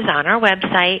resources on our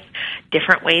website,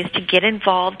 different ways to get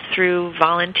involved through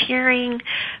volunteering,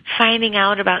 finding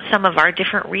out about some of our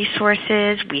different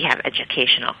resources. We have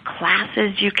educational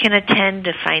classes you can attend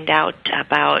to find out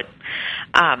about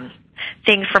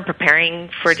things from preparing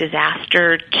for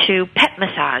disaster to pet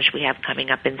massage we have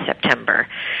coming up in September.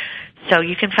 So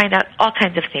you can find out all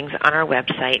kinds of things on our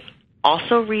website.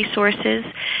 Also resources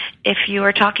if you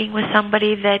are talking with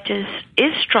somebody that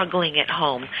is struggling at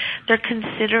home, they're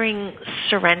considering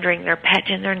surrendering their pet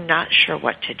and they're not sure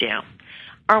what to do,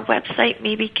 our website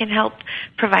maybe can help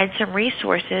provide some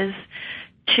resources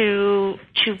to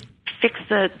fix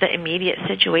the immediate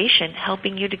situation,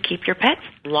 helping you to keep your pets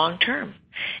long term.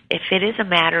 If it is a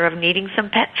matter of needing some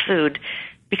pet food,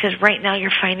 because right now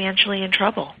you're financially in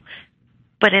trouble,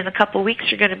 but in a couple weeks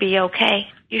you're going to be okay,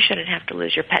 you shouldn't have to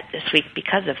lose your pet this week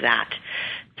because of that.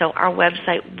 So our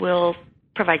website will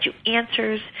provide you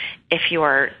answers if you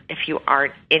are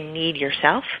in need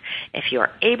yourself. If you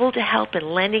are able to help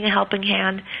and lending a helping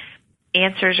hand,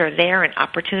 answers are there and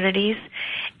opportunities.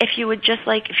 If you'd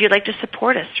like to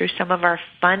support us through some of our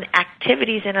fun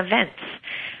activities and events,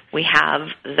 we have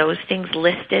those things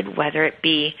listed, whether it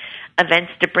be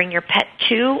events to bring your pet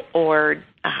to, or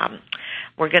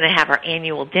we're going to have our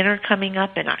annual dinner coming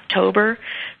up in October.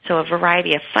 So a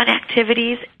variety of fun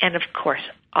activities, and of course,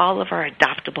 all of our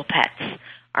adoptable pets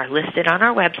are listed on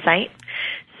our website.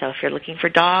 So if you're looking for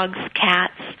dogs,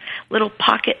 cats, little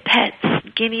pocket pets,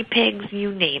 guinea pigs,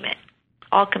 you name it,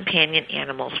 all companion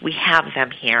animals, we have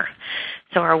them here.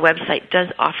 So our website does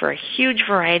offer a huge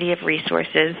variety of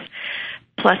resources.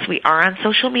 Plus, we are on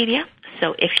social media.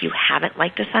 So if you haven't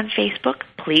liked us on Facebook,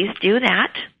 please do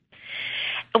that.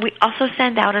 And we also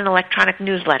send out an electronic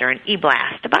newsletter, an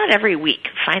e-blast, about every week.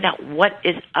 Find out what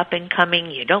is up and coming.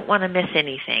 You don't want to miss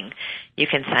anything. You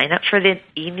can sign up for the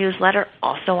e-newsletter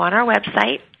also on our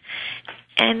website.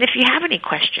 And if you have any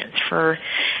questions for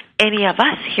any of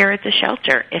us here at the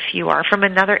shelter, if you are from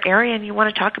another area and you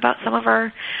want to talk about some of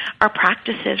our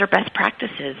practices or best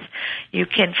practices, you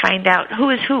can find out who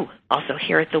is who also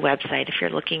here at the website. If you're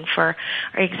looking for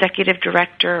our executive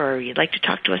director, or you'd like to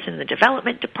talk to us in the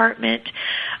development department,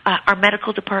 our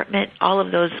medical department, all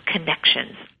of those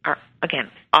connections are,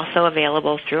 again, also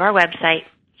available through our website,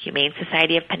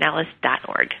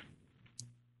 humanesocietyofpinellas.org.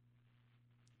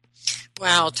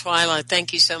 Wow, Twila,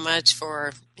 thank you so much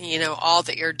for, all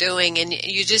that you're doing. And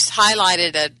you just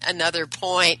highlighted another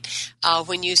point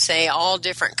when you say all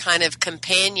different kind of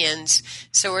companions.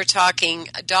 So we're talking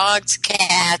dogs,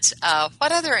 cats.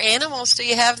 What other animals do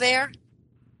you have there?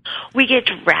 We get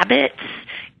rabbits,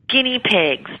 guinea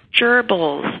pigs,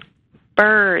 gerbils,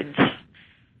 birds,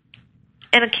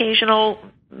 and occasional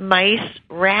mice,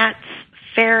 rats,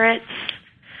 ferrets,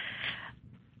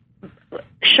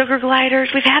 sugar gliders.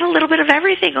 We've had a little bit of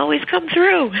everything always come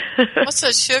through. What's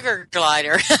a sugar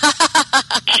glider?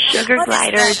 Sugar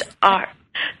gliders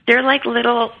they're like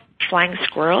little flying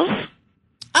squirrels.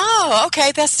 Oh,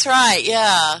 okay, that's right.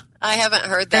 Yeah, I haven't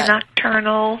heard that. They're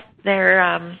nocturnal.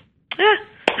 They're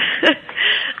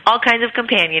all kinds of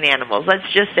companion animals. Let's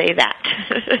just say that.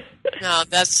 No,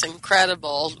 that's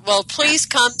incredible. Well, please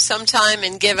come sometime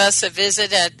and give us a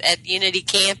visit at Unity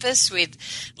Campus. We'd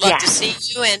love to see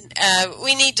you. And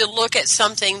we need to look at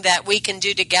something that we can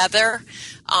do together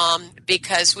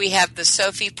because we have the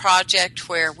Sophie Project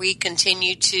where we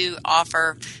continue to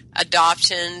offer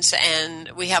adoptions,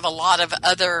 and we have a lot of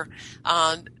other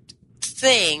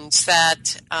things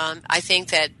that I think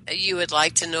that you would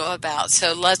like to know about.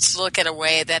 So let's look at a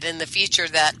way that in the future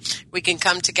that we can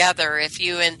come together. If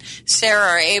you and Sarah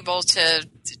are able to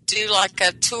do like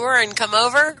a tour and come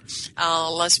over,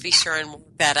 let's be sure and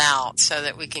work that out so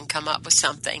that we can come up with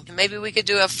something. And maybe we could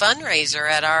do a fundraiser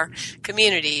at our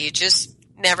community. You just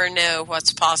never know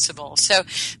what's possible. So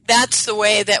that's the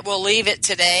way that we'll leave it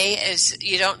today, is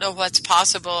you don't know what's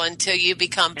possible until you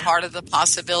become part of the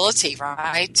possibility,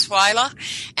 right, Twila?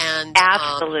 And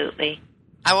absolutely.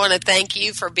 I want to thank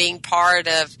you for being part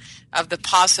of the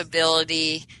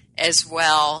possibility as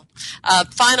well.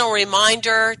 Final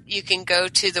reminder, you can go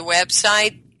to the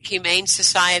website, Humane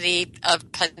Society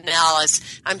of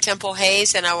Pinellas. I'm Temple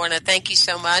Hayes, and I want to thank you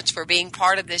so much for being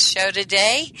part of this show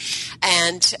today.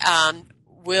 And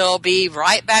we'll be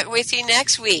right back with you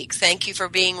next week. Thank you for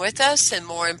being with us, and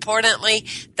more importantly,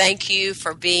 thank you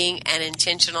for being an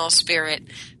intentional spirit.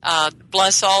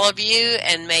 Bless all of you,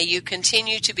 and may you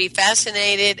continue to be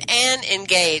fascinated and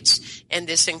engaged in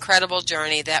this incredible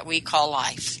journey that we call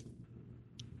life.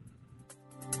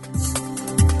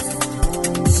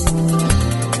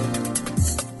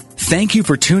 Thank you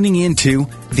for tuning in to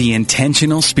The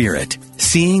Intentional Spirit,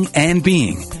 Seeing and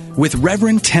Being with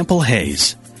Reverend Temple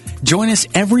Hayes. Join us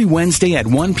every Wednesday at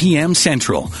 1 p.m.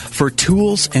 Central for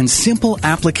tools and simple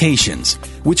applications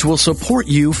which will support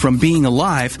you from being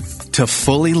alive to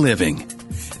fully living.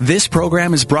 This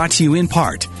program is brought to you in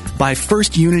part by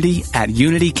First Unity at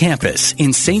Unity Campus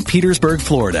in St. Petersburg,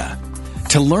 Florida.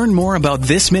 To learn more about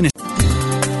this ministry,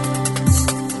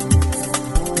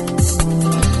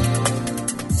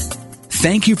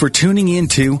 Thank you for tuning in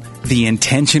to The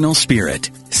Intentional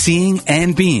Spirit, Seeing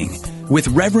and Being with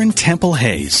Reverend Temple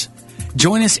Hayes.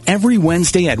 Join us every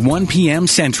Wednesday at 1 p.m.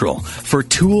 Central for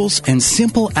tools and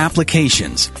simple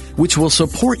applications which will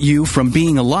support you from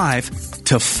being alive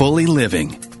to fully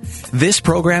living. This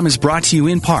program is brought to you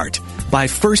in part by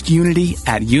First Unity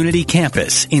at Unity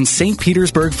Campus in St.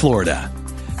 Petersburg, Florida.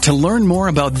 To learn more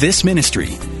about this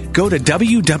ministry, go to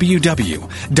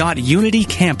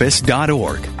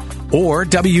www.unitycampus.org or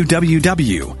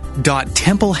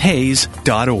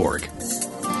www.templehays.org.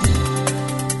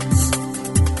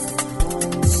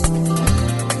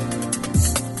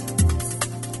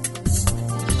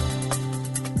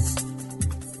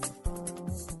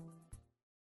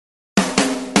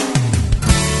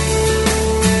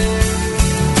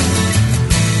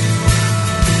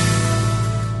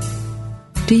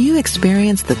 Do you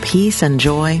experience the peace and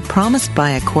joy promised by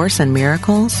A Course in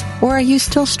Miracles? Or are you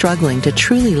still struggling to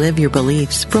truly live your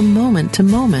beliefs from moment to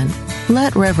moment?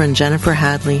 Let Reverend Jennifer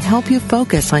Hadley help you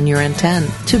focus on your intent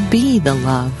to be the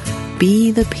love,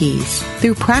 be the peace,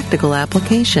 through practical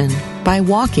application by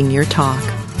walking your talk.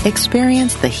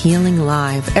 Experience the healing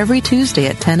live every Tuesday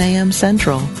at 10 a.m.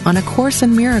 Central on A Course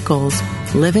in Miracles,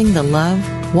 Living the Love,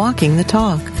 Walking the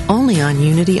Talk, only on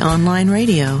Unity Online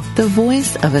Radio, the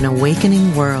voice of an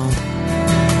awakening world.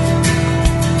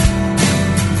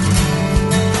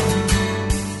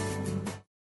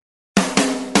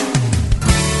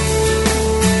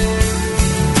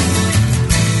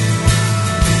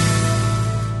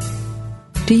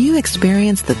 Do you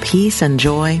experience the peace and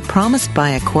joy promised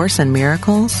by A Course in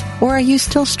Miracles? Or are you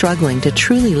still struggling to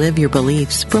truly live your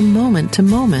beliefs from moment to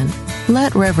moment?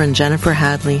 Let Reverend Jennifer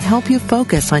Hadley help you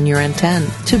focus on your intent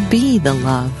to be the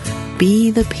love, be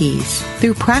the peace,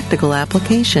 through practical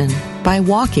application by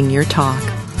walking your talk.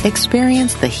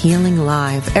 Experience the healing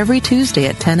live every Tuesday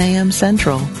at 10 a.m.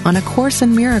 Central on A Course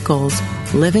in Miracles,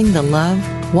 Living the Love,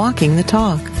 Walking the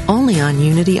Talk, only on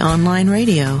Unity Online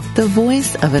Radio, the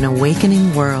voice of an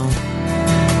awakening world.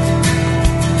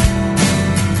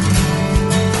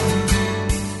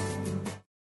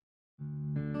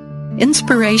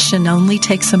 Inspiration only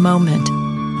takes a moment.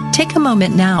 Take a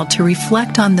moment now to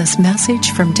reflect on this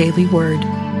message from Daily Word.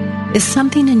 Is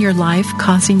something in your life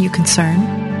causing you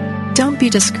concern? Don't be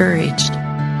discouraged.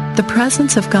 The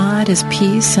presence of God is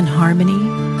peace and harmony,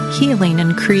 healing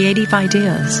and creative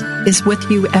ideas, is with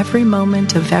you every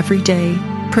moment of every day,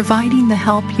 providing the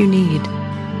help you need.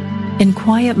 In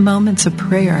quiet moments of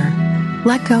prayer,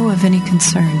 let go of any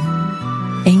concern.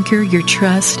 Anchor your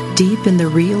trust deep in the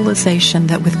realization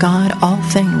that with God all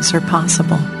things are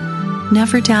possible.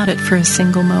 Never doubt it for a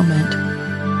single moment.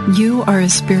 You are a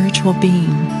spiritual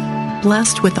being,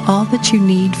 blessed with all that you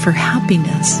need for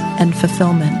happiness and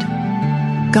fulfillment.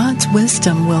 God's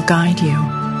wisdom will guide you.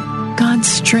 God's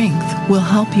strength will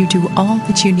help you do all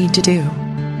that you need to do.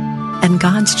 And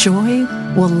God's joy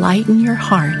will lighten your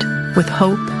heart with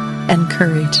hope and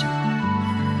courage.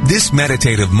 This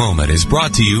meditative moment is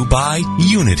brought to you by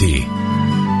Unity.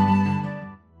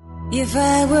 If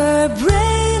I were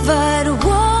brave, I'd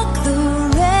walk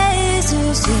the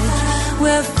razor's edge,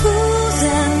 where fools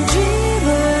and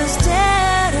dreamers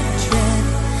dare to tread,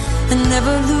 and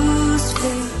never lose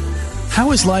faith.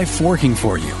 How is life working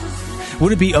for you?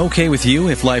 Would it be okay with you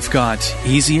if life got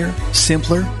easier,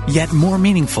 simpler, yet more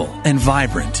meaningful and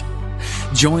vibrant?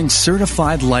 Join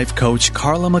certified life coach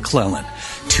Carla McClellan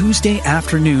Tuesday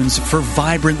afternoons for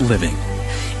Vibrant Living.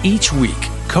 Each week,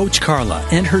 Coach Carla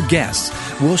and her guests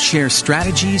will share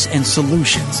strategies and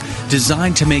solutions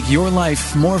designed to make your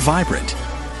life more vibrant.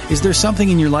 Is there something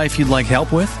in your life you'd like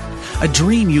help with? A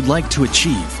dream you'd like to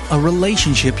achieve? A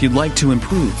relationship you'd like to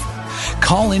improve?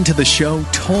 Call into the show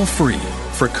toll-free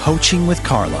for Coaching with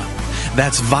Carla.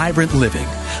 That's Vibrant Living,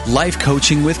 Life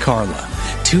Coaching with Carla.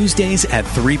 Tuesdays at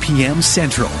 3 p.m.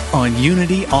 Central on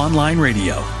Unity Online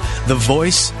Radio, the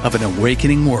voice of an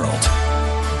awakening world.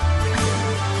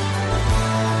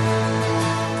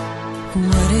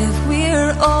 What if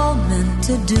we're all meant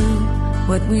to do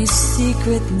what we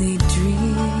secretly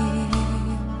dream?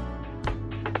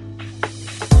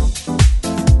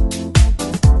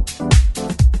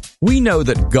 We know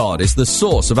that God is the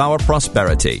source of our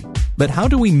prosperity, but how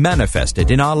do we manifest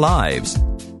it in our lives?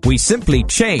 We simply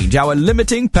change our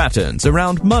limiting patterns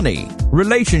around money,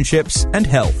 relationships, and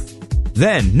health.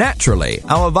 Then, naturally,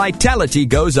 our vitality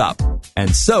goes up,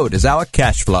 and so does our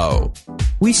cash flow.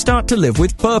 We start to live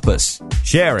with purpose,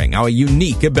 sharing our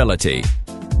unique ability.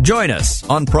 Join us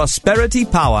on Prosperity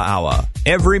Power Hour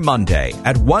every Monday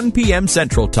at 1 p.m.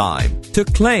 Central Time to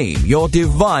claim your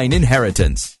divine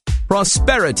inheritance.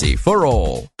 Prosperity for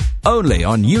all. Only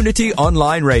on Unity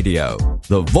Online Radio,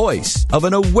 the voice of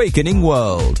an awakening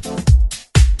world.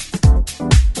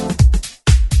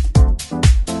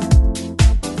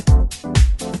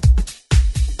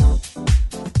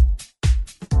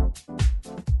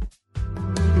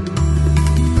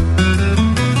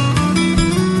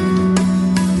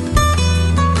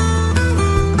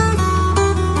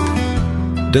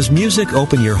 Does music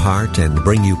open your heart and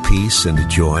bring you peace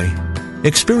and joy?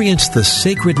 Experience the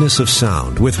sacredness of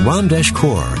sound with Ramdesh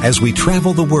Kaur as we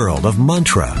travel the world of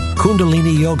mantra,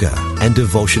 kundalini yoga, and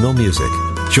devotional music.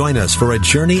 Join us for a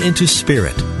journey into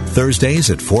spirit,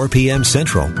 Thursdays at 4 p.m.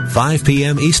 Central, 5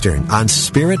 p.m. Eastern on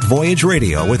Spirit Voyage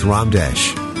Radio with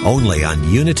Ramdesh. Only on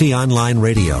Unity Online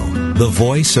Radio, the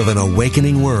voice of an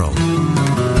awakening world.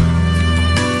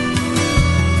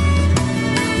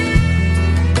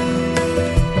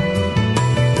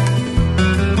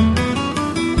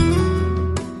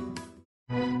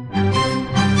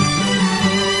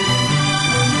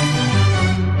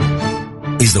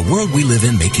 Is the world we live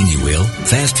in making you ill?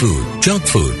 Fast food, junk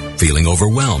food, feeling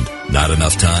overwhelmed, not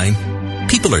enough time?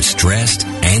 People are stressed,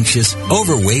 anxious,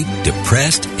 overweight,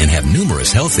 depressed, and have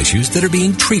numerous health issues that are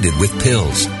being treated with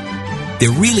pills.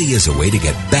 There really is a way to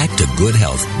get back to good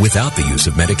health without the use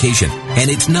of medication, and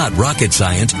it's not rocket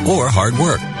science or hard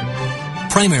work.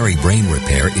 Primary brain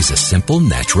repair is a simple,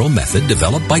 natural method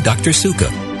developed by Dr. Suka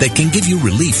that can give you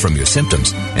relief from your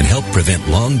symptoms and help prevent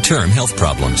long-term health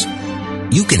problems.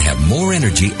 You can have more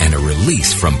energy and a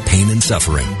release from pain and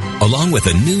suffering, along with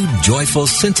a new, joyful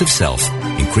sense of self,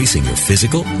 increasing your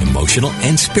physical, emotional,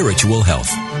 and spiritual health.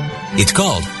 It's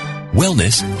called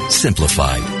Wellness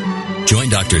Simplified. Join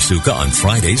Dr. Suka on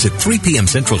Fridays at 3 p.m.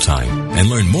 Central Time and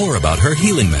learn more about her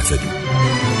healing method.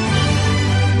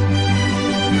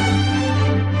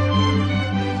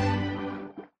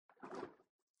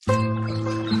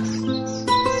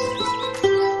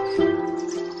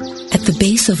 At the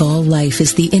base of all life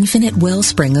is the infinite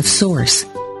wellspring of Source,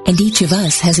 and each of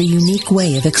us has a unique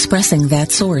way of expressing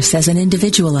that Source as an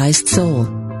individualized soul.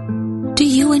 Do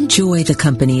you enjoy the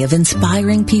company of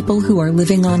inspiring people who are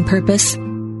living on purpose?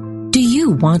 Do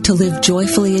you want to live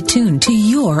joyfully attuned to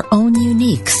your own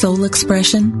unique soul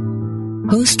expression?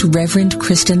 Host Reverend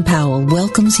Kristen Powell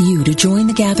welcomes you to join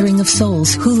the gathering of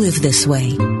souls who live this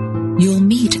way. You'll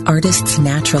meet artists,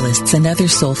 naturalists, and other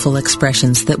soulful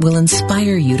expressions that will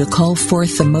inspire you to call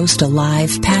forth the most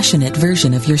alive, passionate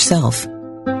version of yourself.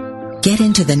 Get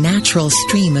into the natural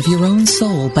stream of your own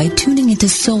soul by tuning into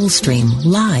Soul Stream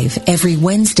live every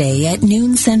Wednesday at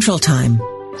noon Central Time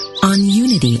on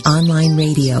Unity Online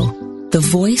Radio, the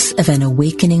voice of an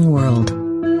awakening world.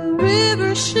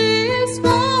 River she is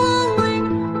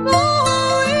flowing,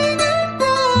 flowing and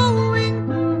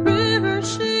flowing. River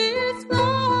she is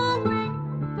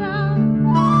flowing down.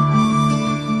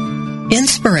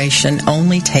 Inspiration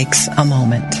only takes a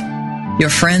moment. Your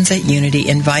friends at Unity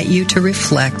invite you to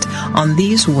reflect on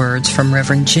these words from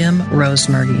Reverend Jim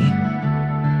Rosemurdy.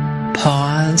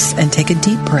 Pause and take a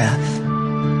deep breath.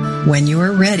 When you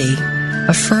are ready,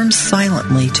 affirm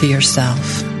silently to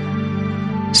yourself,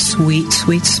 Sweet,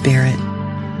 sweet Spirit,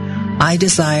 I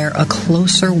desire a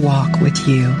closer walk with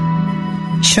you.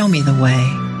 Show me the way.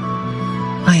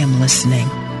 I am listening.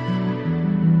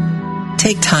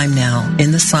 Take time now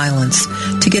in the silence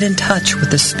to get in touch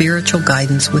with the spiritual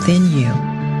guidance within you.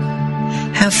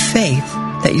 Have faith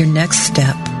that your next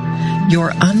step,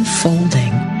 your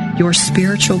unfolding, your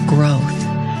spiritual growth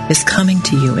is coming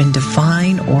to you in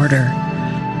divine order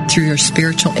through your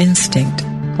spiritual instinct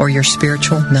or your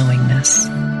spiritual knowingness.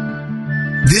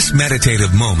 This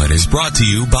meditative moment is brought to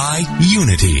you by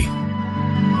Unity.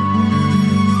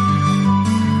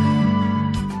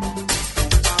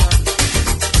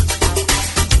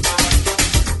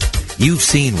 You've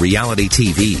seen reality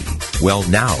TV. Well,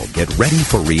 now get ready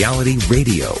for reality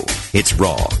radio. It's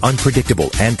raw,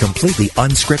 unpredictable, and completely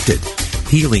unscripted.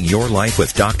 Healing Your Life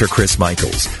with Dr. Chris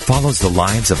Michaels follows the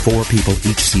lives of 4 people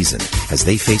each season as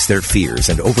they face their fears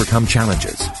and overcome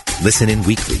challenges. Listen in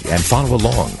weekly and follow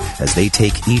along as they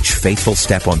take each faithful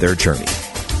step on their journey.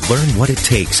 Learn what it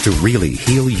takes to really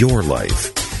heal your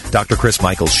life. Dr. Chris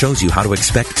Michaels shows you how to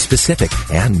expect specific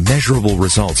and measurable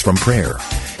results from prayer.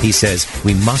 He says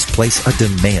we must place a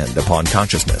demand upon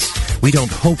consciousness. We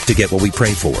don't hope to get what we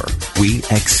pray for. We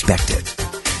expect it.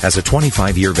 As a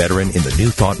 25-year veteran in the New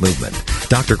Thought movement,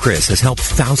 Dr. Chris has helped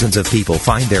thousands of people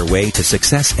find their way to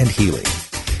success and healing.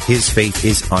 His faith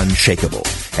is unshakable,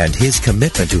 and his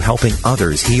commitment to helping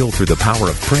others heal through the power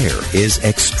of prayer is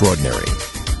extraordinary.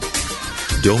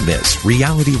 Don't miss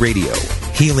Reality Radio,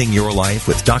 Healing Your Life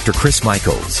with Dr. Chris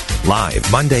Michaels, live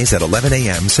Mondays at 11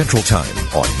 a.m. Central Time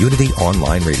on Unity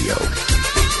Online Radio.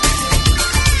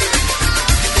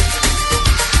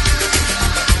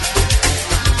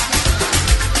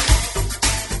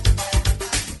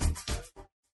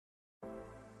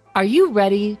 Are you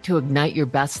ready to ignite your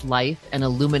best life and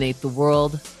illuminate the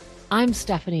world? I'm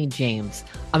Stephanie James.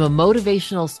 I'm a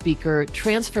motivational speaker,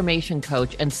 transformation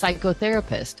coach, and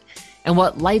psychotherapist. And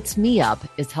what lights me up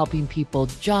is helping people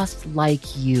just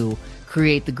like you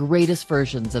create the greatest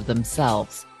versions of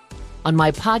themselves. On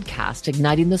my podcast,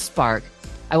 Igniting the Spark,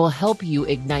 I will help you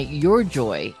ignite your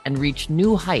joy and reach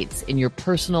new heights in your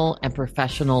personal and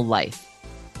professional life.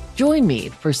 Join me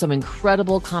for some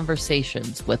incredible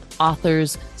conversations with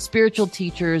authors, spiritual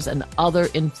teachers, and other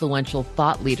influential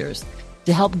thought leaders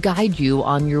to help guide you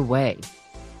on your way.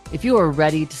 If you are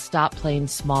ready to stop playing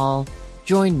small,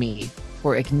 join me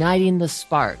for Igniting the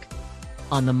Spark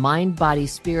on the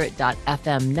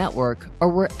mindbodyspirit.fm network or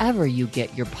wherever you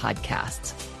get your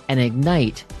podcasts, and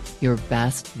ignite your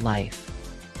best life.